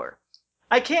something more.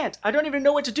 I can't. I don't even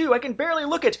know what to do. I can barely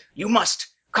look at... You must.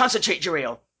 Concentrate,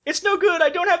 Jor-El. It's no good. I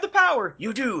don't have the power.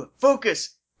 You do.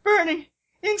 Focus. Burning.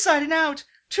 Inside and out.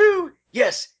 True.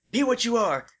 Yes. Be what you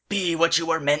are. Be what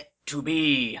you are meant to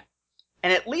be.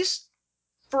 And at least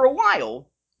for a while,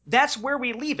 that's where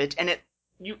we leave it. And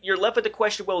you're left with the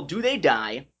question, well, do they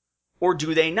die or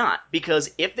do they not?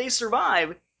 Because if they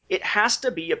survive, it has to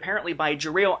be apparently by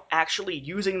Jarael actually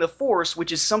using the Force,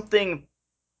 which is something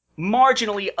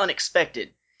marginally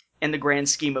unexpected in the grand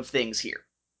scheme of things here.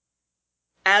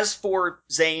 As for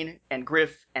Zane and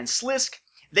Griff and Slisk,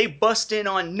 they bust in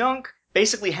on Nunk,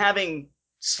 basically having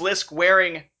Slisk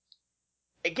wearing,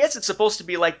 I guess it's supposed to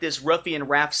be like this ruffian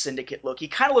rap syndicate look. He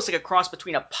kind of looks like a cross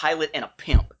between a pilot and a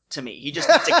pimp to me. He just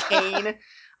needs a cane,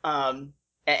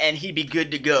 and he'd be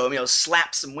good to go.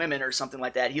 Slap some women or something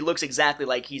like that. He looks exactly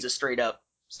like he's a straight up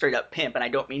pimp, and I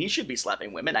don't mean he should be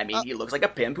slapping women. I mean he looks like a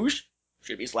pimp who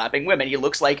should be slapping women. He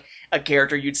looks like a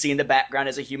character you'd see in the background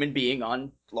as a human being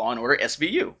on Law & Order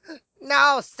SVU.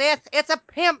 No, Sith, it's a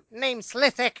pimp named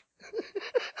Slithick.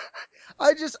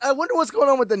 I wonder what's going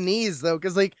on with the knees, though,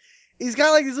 because, like, he's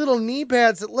got, like, these little knee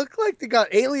pads that look like they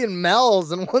got alien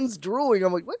mouths, and one's drooling.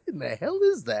 I'm like, what in the hell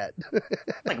is that?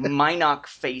 Like Minoc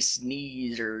face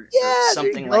knees or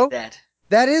something there you like go. that.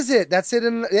 That is it. That's it.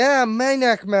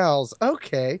 Minac mouths.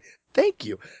 Okay. Thank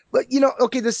you. But,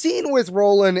 okay, the scene with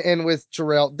Roland and with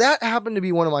Jarael, that happened to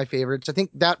be one of my favorites. I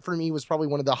think that, for me, was probably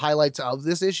one of the highlights of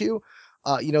this issue.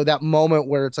 That moment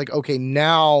where it's like, okay,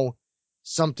 now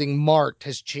something marked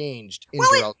has changed in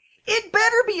Jarael. It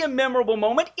better be a memorable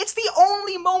moment. It's the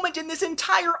only moment in this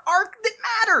entire arc that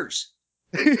matters.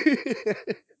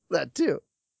 That too.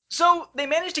 So they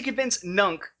managed to convince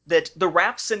Nunk that the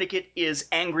Rap Syndicate is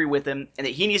angry with him and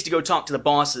that he needs to go talk to the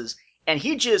bosses, and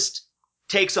he just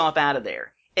takes off out of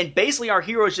there. And basically our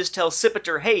heroes just tell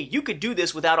Sipiter, hey, you could do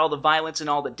this without all the violence and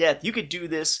all the death. You could do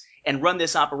this and run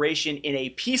this operation in a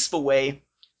peaceful way.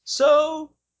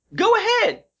 So, go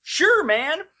ahead. Sure,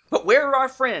 man. But where are our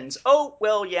friends? Oh,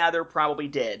 well, yeah, they're probably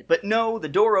dead. But no, the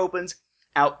door opens.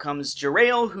 Out comes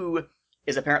Jarael, who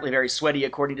is apparently very sweaty,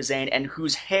 according to Zane, and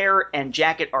whose hair and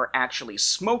jacket are actually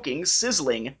smoking,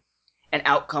 sizzling. And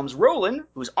out comes Roland,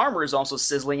 whose armor is also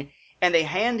sizzling, and they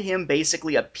hand him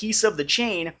basically a piece of the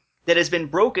chain that has been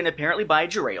broken, apparently by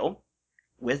Jarael,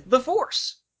 with the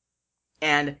Force.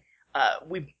 And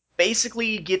we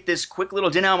basically get this quick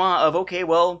little denouement of, okay,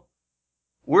 well,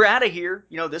 we're out of here.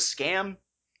 This scam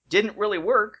didn't really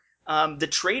work. The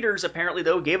traders apparently,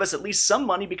 though, gave us at least some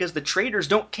money because the traders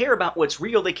don't care about what's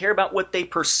real. They care about what they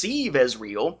perceive as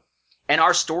real. And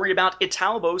our story about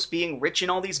Italbos being rich in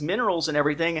all these minerals and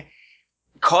everything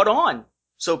caught on.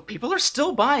 So people are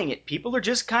still buying it. People are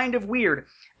just kind of weird.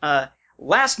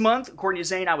 Last month, according to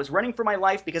Zane, I was running for my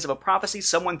life because of a prophecy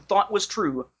someone thought was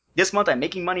true. This month, I'm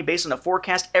making money based on a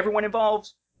forecast everyone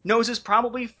involved knows is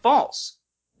probably false.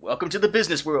 Welcome to the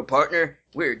business world, partner.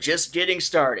 We're just getting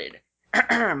started.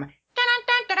 And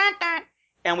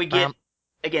we get,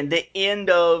 again, the end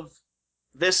of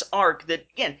this arc that,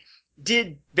 again,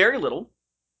 did very little,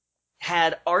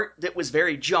 had art that was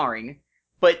very jarring,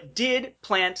 but did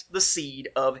plant the seed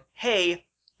of, hey,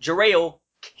 Jarael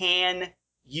can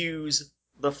use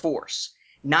the Force.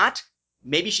 Not,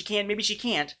 maybe she can, maybe she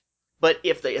can't, but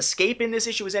if the escape in this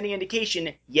issue is any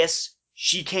indication, yes,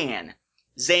 she can.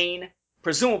 Zane,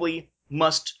 presumably,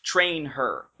 must train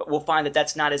her, but we'll find that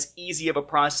that's not as easy of a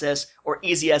process or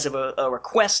easy as of a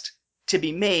request to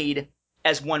be made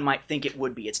as one might think it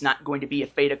would be. It's not going to be a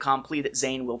fait accompli that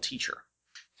Zane will teach her.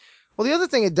 Well, the other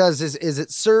thing it does is it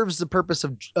serves the purpose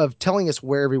of telling us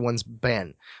where everyone's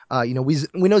been. We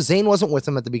know Zane wasn't with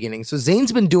him at the beginning, so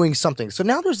Zane's been doing something. So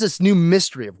now there's this new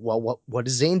mystery of, well, what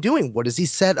is Zane doing? What has he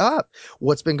set up?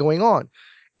 What's been going on?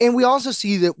 And we also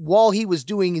see that while he was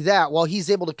doing that, while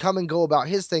he's able to come and go about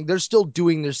his thing, they're still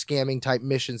doing their scamming type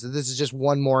missions. And this is just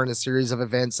one more in a series of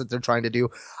events that they're trying to do.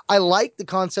 I like the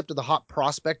concept of the Hot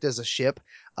Prospect as a ship.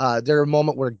 There's a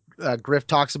moment where Griff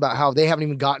talks about how they haven't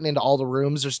even gotten into all the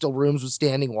rooms. There's still rooms with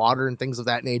standing water and things of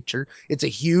that nature. It's a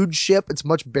huge ship. It's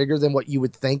much bigger than what you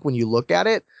would think when you look at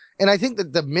it. And I think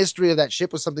that the mystery of that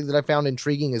ship was something that I found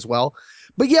intriguing as well.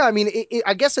 But yeah, I mean,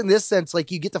 I guess in this sense, like,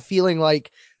 you get the feeling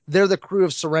like they're the crew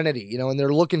of Serenity, and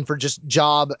they're looking for just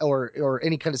job or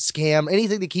any kind of scam,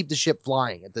 anything to keep the ship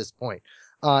flying at this point.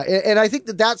 And I think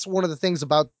that that's one of the things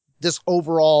about this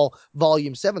overall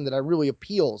volume 7 that really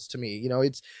appeals to me.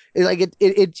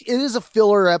 It is a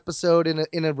filler episode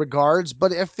in a regards,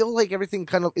 but I feel like everything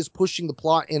kind of is pushing the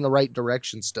plot in the right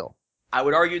direction still. I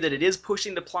would argue that it is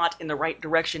pushing the plot in the right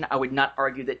direction. I would not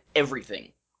argue that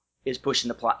everything is pushing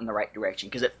the plot in the right direction,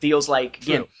 because it feels like,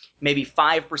 again, maybe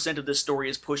 5% of this story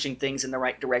is pushing things in the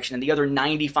right direction, and the other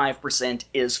 95%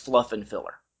 is fluff and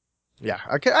filler. Yeah,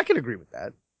 I can agree with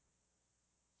that.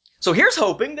 So here's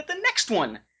hoping that the next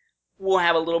one will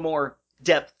have a little more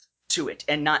depth to it,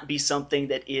 and not be something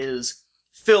that is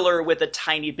filler with a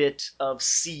tiny bit of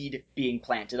seed being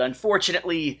planted.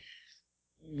 Unfortunately,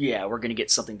 yeah, we're going to get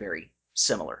something very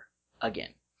similar again.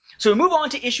 So we move on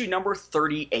to issue number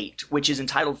 38, which is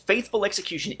entitled Faithful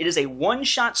Execution. It is a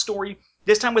one-shot story,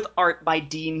 this time with art by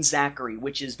Dean Zachary,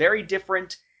 which is very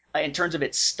different in terms of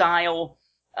its style,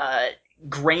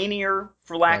 grainier,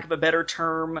 for lack of a better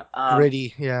term.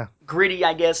 Gritty, yeah. Gritty,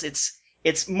 I guess.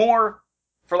 It's more,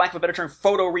 for lack of a better term,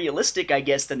 photorealistic, I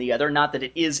guess, than the other. Not that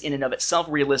it is in and of itself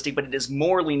realistic, but it is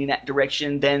more leaning that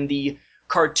direction than the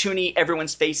cartoony,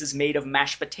 everyone's face is made of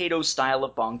mashed potatoes style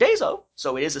of Bongdaezo.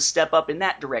 So it is a step up in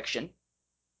that direction.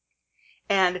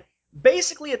 And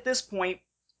basically at this point,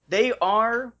 they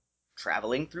are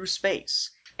traveling through space.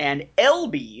 And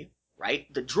LB,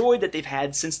 right, the droid that they've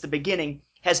had since the beginning,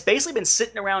 has basically been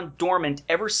sitting around dormant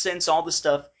ever since all the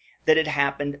stuff that had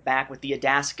happened back with the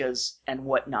Adaskas and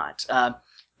whatnot.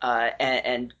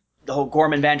 And the whole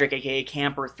Gorman Vandrick, aka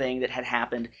Camper thing that had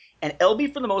happened. And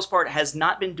LB, for the most part, has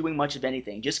not been doing much of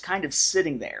anything, just kind of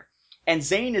sitting there. And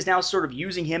Zane is now sort of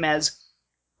using him as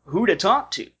who to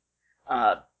talk to,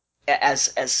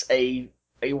 as a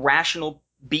rational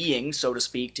being, so to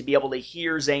speak, to be able to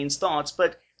hear Zane's thoughts,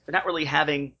 but they're not really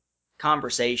having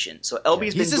conversation. So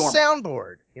LB's been dormant. He's a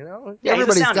soundboard, you know? Yeah,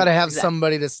 everybody's got to have exactly.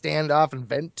 somebody to stand off and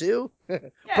vent to. Yeah,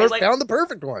 like, found the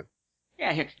perfect one.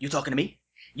 Yeah, here, you talking to me?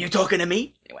 You talking to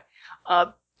me? Anyway,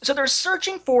 so they're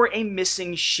searching for a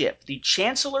missing ship, the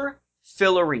Chancellor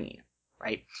Filorine,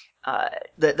 right?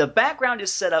 The background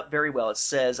is set up very well. It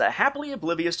says, happily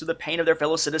oblivious to the pain of their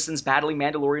fellow citizens battling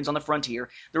Mandalorians on the frontier,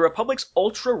 the Republic's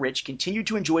ultra-rich continue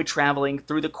to enjoy traveling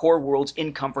through the core worlds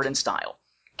in comfort and style.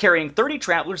 Carrying 30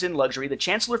 travelers in luxury, the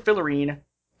Chancellor Filorine, at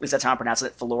least that's how I'm pronouncing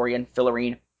it,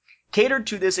 Filorine, catered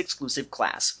to this exclusive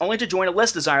class, only to join a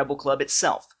less desirable club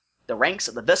itself, the ranks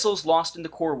of the vessels lost in the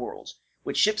core worlds.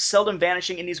 With ships seldom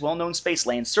vanishing in these well-known space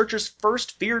lanes, searchers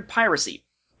first feared piracy,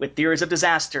 with theories of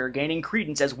disaster gaining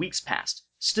credence as weeks passed.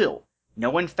 Still, no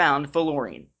one found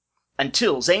Filorine.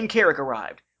 Until Zane Carrick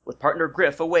arrived. With partner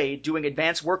Griff away doing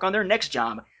advanced work on their next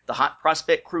job, the Hot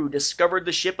Prospect crew discovered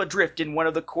the ship adrift in one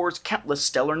of the Core's countless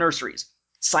stellar nurseries,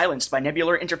 silenced by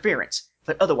nebular interference,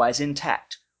 but otherwise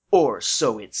intact. Or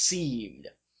so it seemed.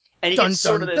 And you get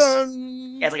sort of this...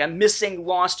 Yeah, it's like a missing,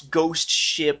 lost ghost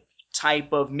ship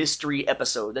type of mystery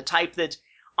episode. The type that,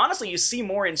 honestly, you see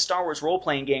more in Star Wars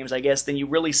role-playing games, I guess, than you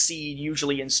really see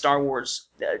usually in Star Wars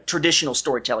traditional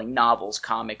storytelling, novels,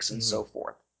 comics, and so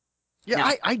forth. Yeah,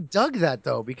 Now, I dug that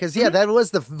though, because that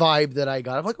was the vibe that I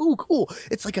got. I'm like, ooh, cool.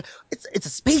 It's like it's a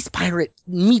space pirate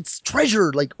meets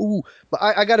treasure. Like, ooh. But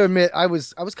I gotta admit, I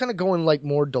was kind of going like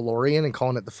more DeLorean and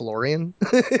calling it the Filorian.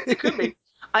 It could be.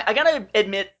 I gotta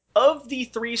admit, of the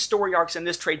 3 story arcs in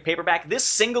this trade paperback, this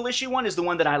single issue one is the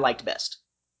one that I liked best.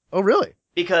 Oh, really?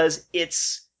 Because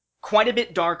it's quite a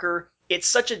bit darker. It's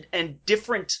such a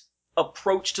different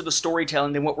approach to the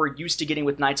storytelling than what we're used to getting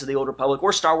with Knights of the Old Republic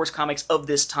or Star Wars comics of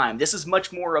this time. This is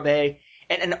much more of an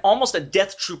almost a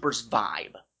Death Troopers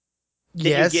vibe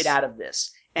that you get out of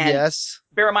this. And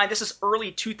bear in mind, this is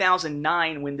early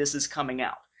 2009 when this is coming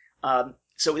out.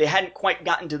 So they hadn't quite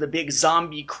gotten to the big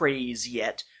zombie craze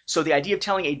yet. So the idea of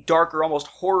telling a darker, almost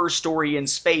horror story in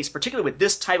space, particularly with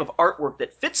this type of artwork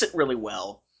that fits it really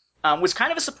well, was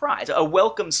kind of a surprise, a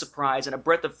welcome surprise and a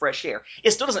breath of fresh air.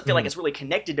 It still doesn't feel like it's really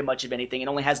connected to much of anything. It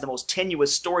only has the most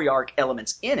tenuous story arc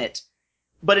elements in it.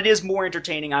 But it is more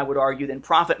entertaining, I would argue, than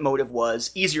Prophet Motive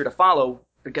was. Easier to follow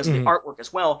because of the artwork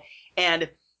as well. And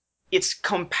it's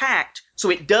compact, so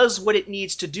it does what it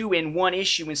needs to do in one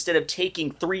issue instead of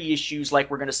taking 3 issues like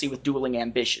we're going to see with Dueling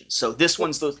Ambitions. So this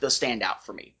one's the standout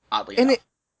for me, oddly enough.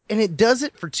 And it does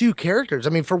it for 2 characters. I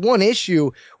mean, for one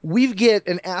issue, we get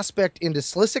an aspect into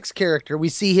Slissek's character. We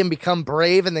see him become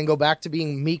brave and then go back to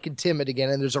being meek and timid again,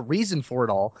 and there's a reason for it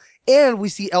all. And we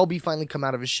see LB finally come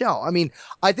out of his shell. I mean,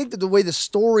 I think that the way the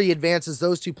story advances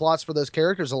those 2 plots for those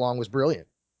characters along was brilliant.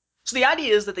 So the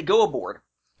idea is that they go aboard,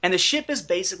 and the ship is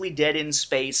basically dead in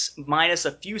space, minus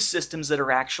a few systems that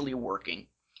are actually working.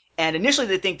 And initially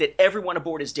they think that everyone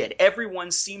aboard is dead. Everyone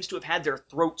seems to have had their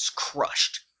throats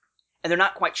crushed. And they're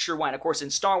not quite sure why. And of course, in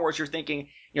Star Wars, you're thinking,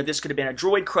 this could have been a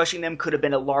droid crushing them, could have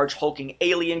been a large hulking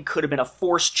alien, could have been a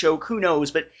force choke, who knows?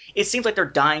 But it seems like they're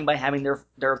dying by having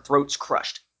their throats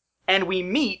crushed. And we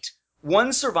meet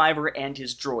one survivor and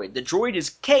his droid. The droid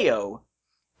is KO,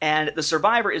 and the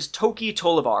survivor is Toki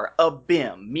Tolivar, a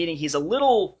BIM, meaning he's a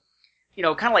little,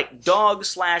 kind of like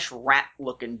dog/rat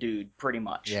looking dude, pretty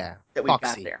much. Yeah, that we've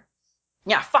got there.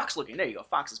 Yeah, fox looking. There you go.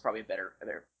 Fox is probably a better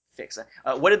fix.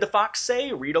 What did the fox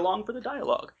say? Read along for the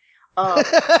dialogue.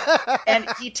 And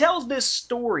he tells this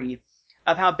story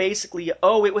of how basically,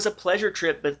 it was a pleasure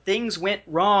trip, but things went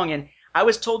wrong, and I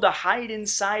was told to hide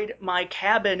inside my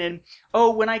cabin, and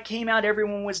when I came out,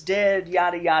 everyone was dead,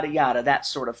 yada, yada, yada, that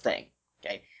sort of thing.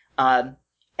 Okay. And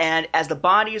And as the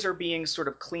bodies are being sort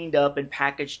of cleaned up and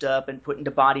packaged up and put into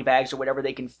body bags or whatever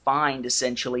they can find,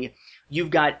 essentially,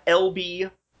 you've got LB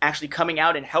actually coming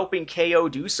out and helping KO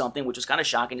do something, which was kind of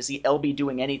shocking to see LB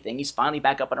doing anything. He's finally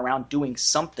back up and around doing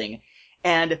something.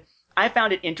 And I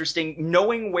found it interesting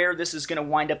knowing where this is going to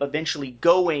wind up eventually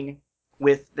going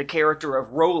with the character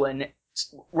of Roland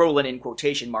in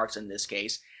quotation marks in this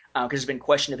case, because there's been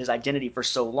question of his identity for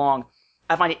so long.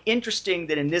 I find it interesting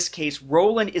that in this case,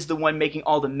 Roland is the one making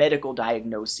all the medical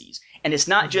diagnoses. And it's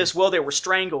not just, well, they were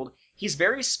strangled. He's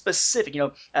very specific.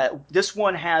 This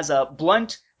one has a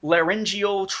blunt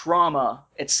laryngeal trauma,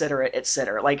 etc.,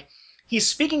 etc. Like, he's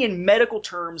speaking in medical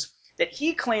terms that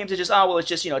he claims is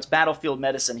just, it's battlefield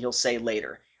medicine, he'll say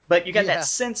later. But you got that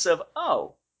sense of,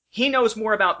 he knows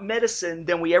more about medicine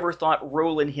than we ever thought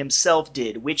Roland himself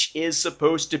did, which is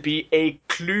supposed to be a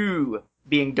clue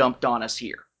being dumped on us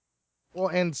here. Well,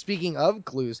 and speaking of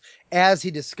clues, as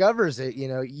he discovers it,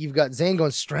 you've got Zane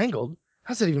going, strangled?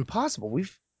 How's that even possible?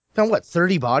 We've found,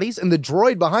 30 bodies? And the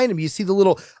droid behind him, you see the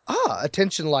little,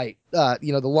 attention light,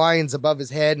 the lines above his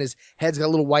head, and his head's got a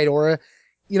little white aura.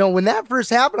 When that first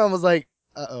happened, I was like,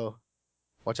 uh-oh.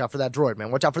 Watch out for that droid,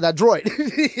 man. Watch out for that droid.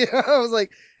 I was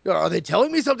like, are they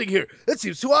telling me something here? That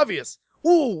seems too obvious.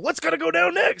 Ooh, what's going to go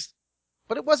down next?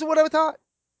 But it wasn't what I thought.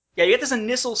 Yeah, you get this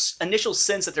initial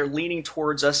sense that they're leaning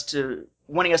towards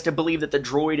wanting us to believe that the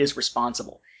droid is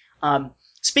responsible.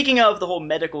 Speaking of the whole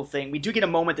medical thing, we do get a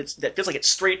moment that feels like it's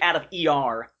straight out of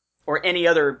ER or any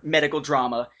other medical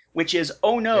drama, which is,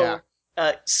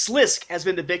 Slisk has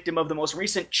been the victim of the most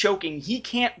recent choking. He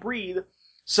can't breathe.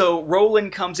 So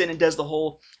Roland comes in and does the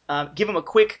whole, give him a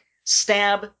quick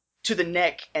stab to the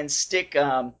neck and stick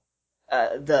the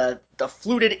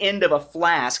fluted end of a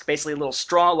flask, basically a little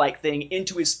straw-like thing,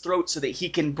 into his throat so that he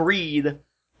can breathe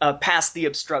past the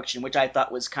obstruction, which I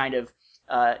thought was kind of...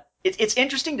 It's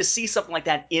interesting to see something like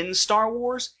that in Star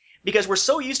Wars, because we're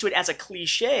so used to it as a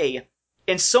cliche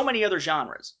in so many other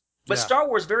genres. But Star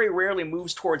Wars very rarely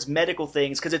moves towards medical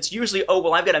things, because it's usually,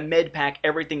 I've got a med pack,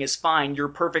 everything is fine, you're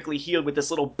perfectly healed with this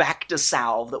little Bacta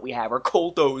salve that we have, or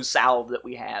Kolto salve that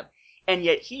we have. And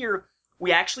yet here,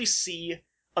 we actually see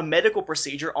a medical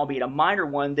procedure, albeit a minor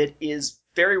one, that is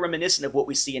very reminiscent of what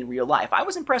we see in real life. I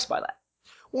was impressed by that.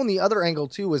 Well, and the other angle,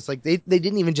 too, was like they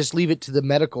didn't even just leave it to the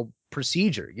medical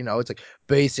procedure. It's like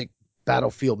basic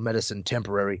battlefield medicine,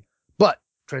 temporary. But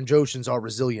Trandoshans are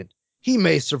resilient. He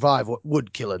may survive what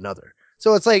would kill another.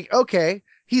 So it's like, okay,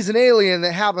 he's an alien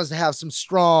that happens to have some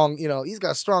strong, he's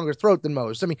got a stronger throat than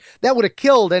most. I mean, that would have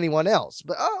killed anyone else.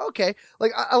 But, okay.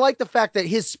 Like, I like the fact that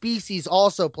his species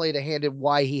also played a hand in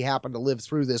why he happened to live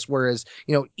through this, whereas,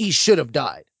 he should have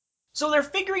died. So they're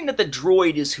figuring that the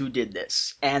droid is who did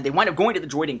this, and they wind up going to the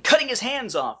droid and cutting his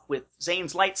hands off with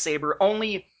Zane's lightsaber,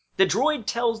 only the droid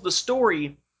tells the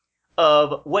story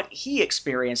of what he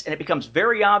experienced, and it becomes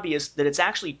very obvious that it's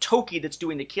actually Toki that's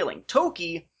doing the killing.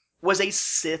 Toki was a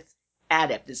Sith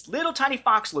adept. This little tiny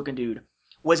fox-looking dude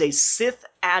was a Sith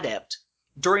adept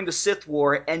during the Sith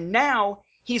War, and now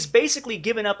he's basically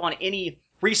given up on any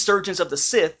resurgence of the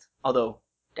Sith, although,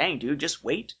 dang dude, just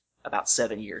wait about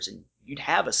 7 years and you'd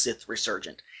have a Sith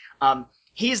resurgent.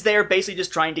 He's there basically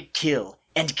just trying to kill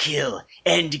and kill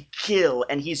and kill,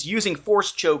 and he's using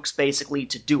force chokes basically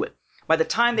to do it. By the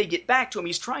time they get back to him,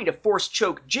 he's trying to force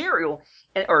choke Jarael,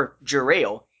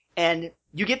 and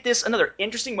you get this another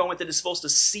interesting moment that is supposed to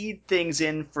seed things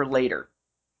in for later.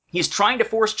 He's trying to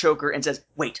force choke her and says,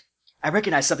 "Wait, I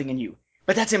recognize something in you,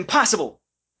 but that's impossible.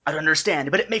 I don't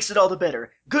understand, but it makes it all the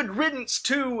better. Good riddance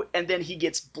too." And then he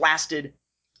gets blasted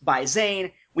by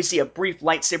Zane. We see a brief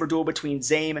lightsaber duel between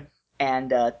Zane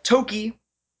and Toki,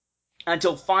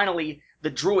 until finally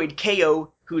the droid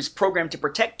KO, who's programmed to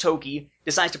protect Toki,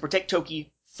 decides to protect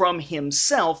Toki from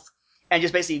himself and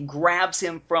just basically grabs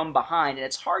him from behind. And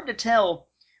it's hard to tell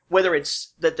whether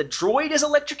it's that the droid is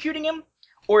electrocuting him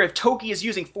or if Toki is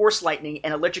using force lightning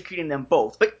and electrocuting them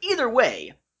both. But either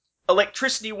way,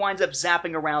 electricity winds up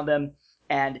zapping around them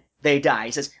and they die.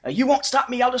 He says, "You won't stop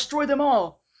me, I'll destroy them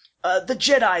all. The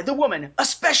Jedi, the woman,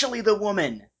 especially the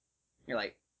woman." You're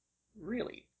like,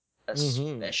 really?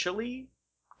 Especially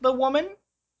the woman?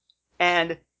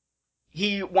 And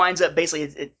he winds up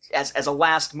basically, as a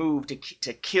last move to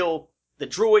kill the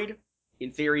droid,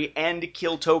 in theory, and to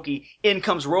kill Toki. In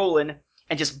comes Roland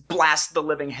and just blasts the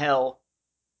living hell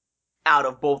out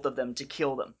of both of them to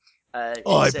kill them.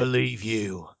 I believe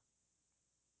you.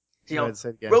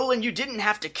 Roland, you didn't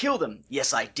have to kill them.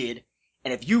 Yes, I did.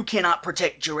 And if you cannot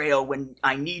protect Jarael when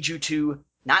I need you to,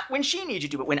 not when she needs you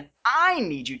to, but when I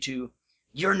need you to,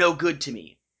 you're no good to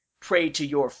me. Pray to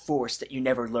your force that you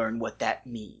never learn what that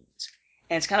means.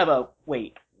 And it's kind of a,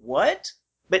 wait, what?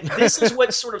 But this is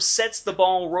what sort of sets the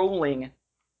ball rolling,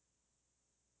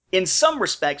 in some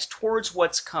respects, towards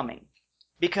what's coming.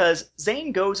 Because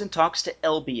Zane goes and talks to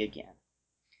LB again.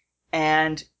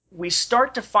 And we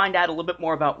start to find out a little bit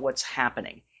more about what's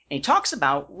happening. And he talks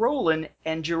about Roland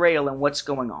and Jerael and what's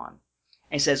going on. And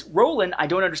he says, Roland, I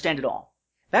don't understand at all.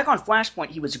 Back on Flashpoint,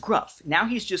 he was gruff. Now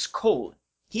he's just cold.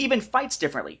 He even fights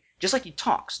differently, just like he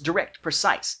talks, direct,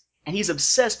 precise. And he's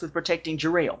obsessed with protecting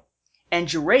Jerael. And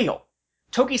Jerael,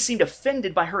 Toki seemed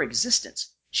offended by her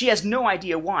existence. She has no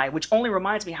idea why, which only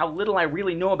reminds me how little I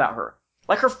really know about her.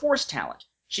 Like her force talent.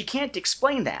 She can't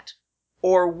explain that.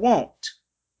 Or won't.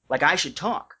 Like I should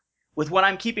talk. With what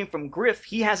I'm keeping from Griff,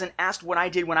 he hasn't asked what I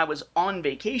did when I was on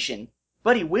vacation,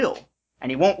 but he will. And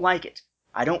he won't like it.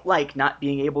 I don't like not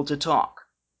being able to talk.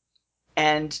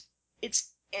 And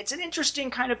it's an interesting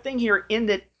kind of thing here in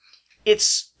that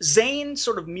it's Zane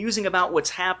sort of musing about what's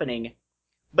happening,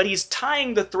 but he's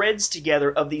tying the threads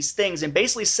together of these things and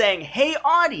basically saying, hey,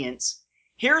 audience,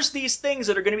 here's these things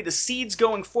that are going to be the seeds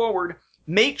going forward.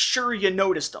 Make sure you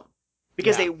noticed them.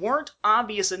 Because they weren't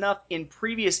obvious enough in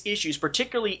previous issues,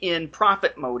 particularly in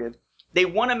Profit Motive. They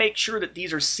want to make sure that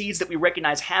these are seeds that we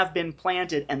recognize have been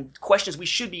planted and questions we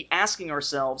should be asking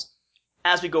ourselves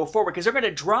as we go forward. Because they're going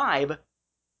to drive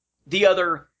the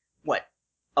other,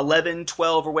 11,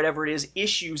 12, or whatever it is,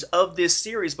 issues of this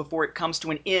series before it comes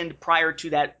to an end prior to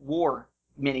that war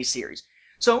miniseries.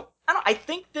 So, I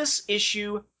think this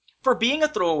issue, for being a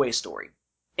throwaway story,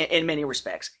 in many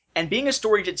respects, and being a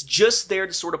story that's just there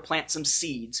to sort of plant some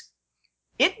seeds,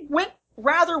 it went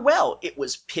rather well. It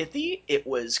was pithy, it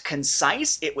was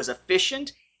concise, it was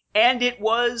efficient, and it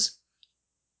was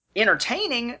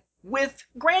entertaining with,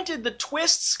 granted, the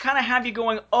twists kind of have you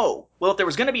going, oh, well, if there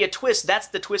was going to be a twist, that's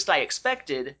the twist I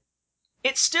expected.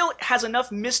 It still has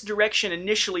enough misdirection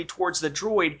initially towards the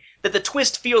droid that the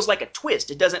twist feels like a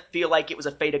twist. It doesn't feel like it was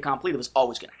a fait accompli that was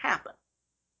always going to happen.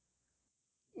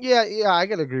 Yeah, I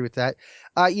gotta agree with that.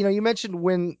 You mentioned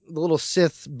when the little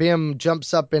Sith Bim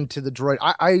jumps up into the droid.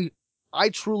 I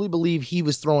truly believe he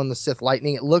was throwing the Sith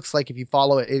lightning. It looks like if you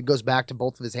follow it, it goes back to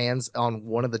both of his hands on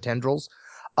one of the tendrils.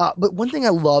 But one thing I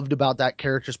loved about that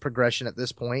character's progression at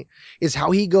this point is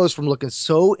how he goes from looking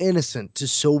so innocent to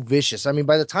so vicious. I mean,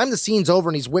 by the time the scene's over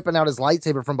and he's whipping out his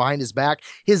lightsaber from behind his back,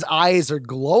 his eyes are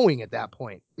glowing at that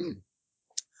point.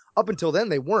 Up until then,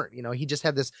 they weren't. He just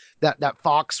had this that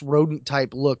fox rodent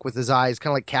type look with his eyes,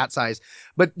 kind of like cat's eyes.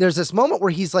 But there's this moment where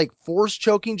he's like force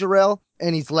choking Jerael,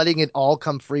 and he's letting it all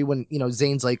come free when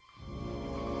Zane's like,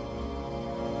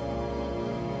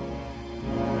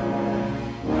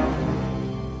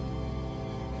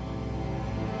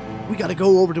 "We got to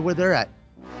go over to where they're at."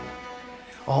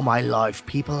 All my life,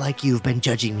 people like you've been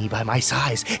judging me by my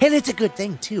size, and it's a good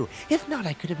thing, too. If not,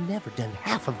 I could have never done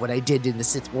half of what I did in the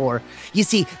Sith War. You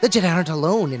see, the Jedi aren't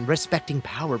alone in respecting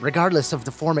power, regardless of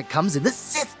the form it comes in. The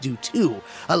Sith do, too.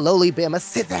 A lowly Bim, a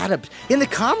Sith adept. In the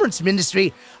commerce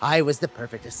ministry, I was the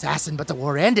perfect assassin, but the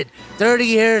war ended. 30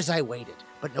 years I waited,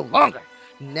 but no longer.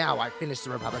 Now I finish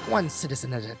the Republic one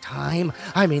citizen at a time.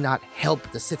 I may not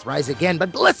help the Sith rise again,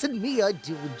 but blessed me, I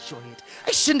do enjoy it.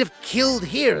 I shouldn't have killed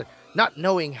here, not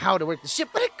knowing how to work the ship,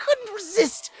 but I couldn't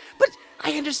resist. But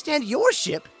I understand your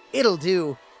ship. It'll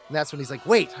do. And that's when he's like,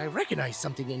 wait, I recognize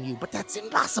something in you, but that's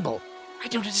impossible. I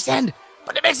don't understand,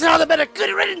 but it makes it all the better.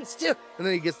 Good riddance, too. And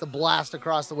then he gets the blast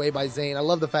across the way by Zane. I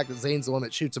love the fact that Zane's the one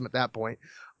that shoots him at that point.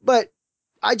 But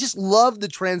I just love the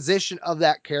transition of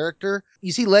that character.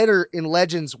 You see later in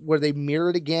Legends where they mirror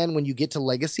it again when you get to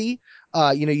Legacy.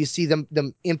 You see them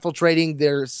infiltrating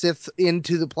their Sith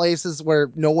into the places where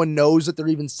no one knows that they're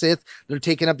even Sith. They're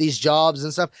taking up these jobs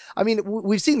and stuff. I mean,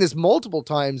 we've seen this multiple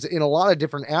times in a lot of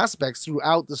different aspects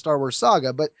throughout the Star Wars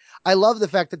saga, but I love the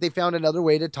fact that they found another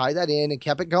way to tie that in and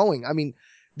kept it going. I mean,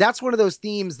 that's one of those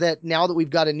themes that now that we've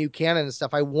got a new canon and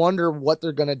stuff, I wonder what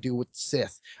they're going to do with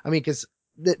Sith. I mean, because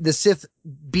the Sith,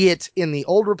 be it in the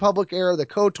Old Republic era, the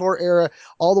KOTOR era,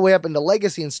 all the way up into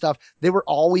Legacy and stuff, they were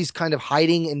always kind of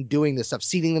hiding and doing this stuff,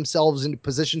 seating themselves into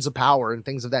positions of power and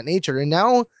things of that nature. And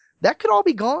now that could all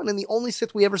be gone, and the only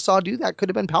Sith we ever saw do that could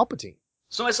have been Palpatine.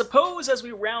 So I suppose as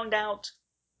we round out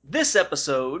this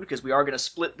episode, because we are going to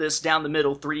split this down the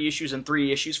middle, 3 issues and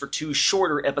 3 issues for 2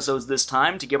 shorter episodes this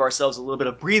time to give ourselves a little bit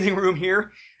of breathing room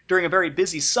here during a very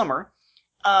busy summer,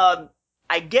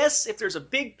 I guess if there's a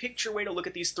big picture way to look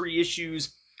at these 3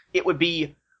 issues, it would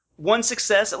be 1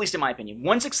 success, at least in my opinion.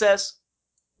 1 success,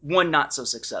 1 not so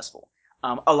successful.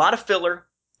 A lot of filler,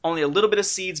 only a little bit of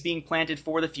seeds being planted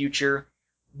for the future,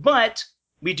 but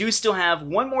we do still have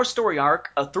 1 more story arc,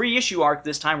 a 3-issue arc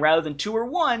this time rather than 2 or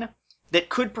 1, that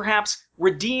could perhaps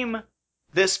redeem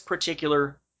this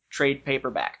particular trade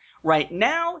paperback. Right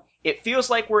now,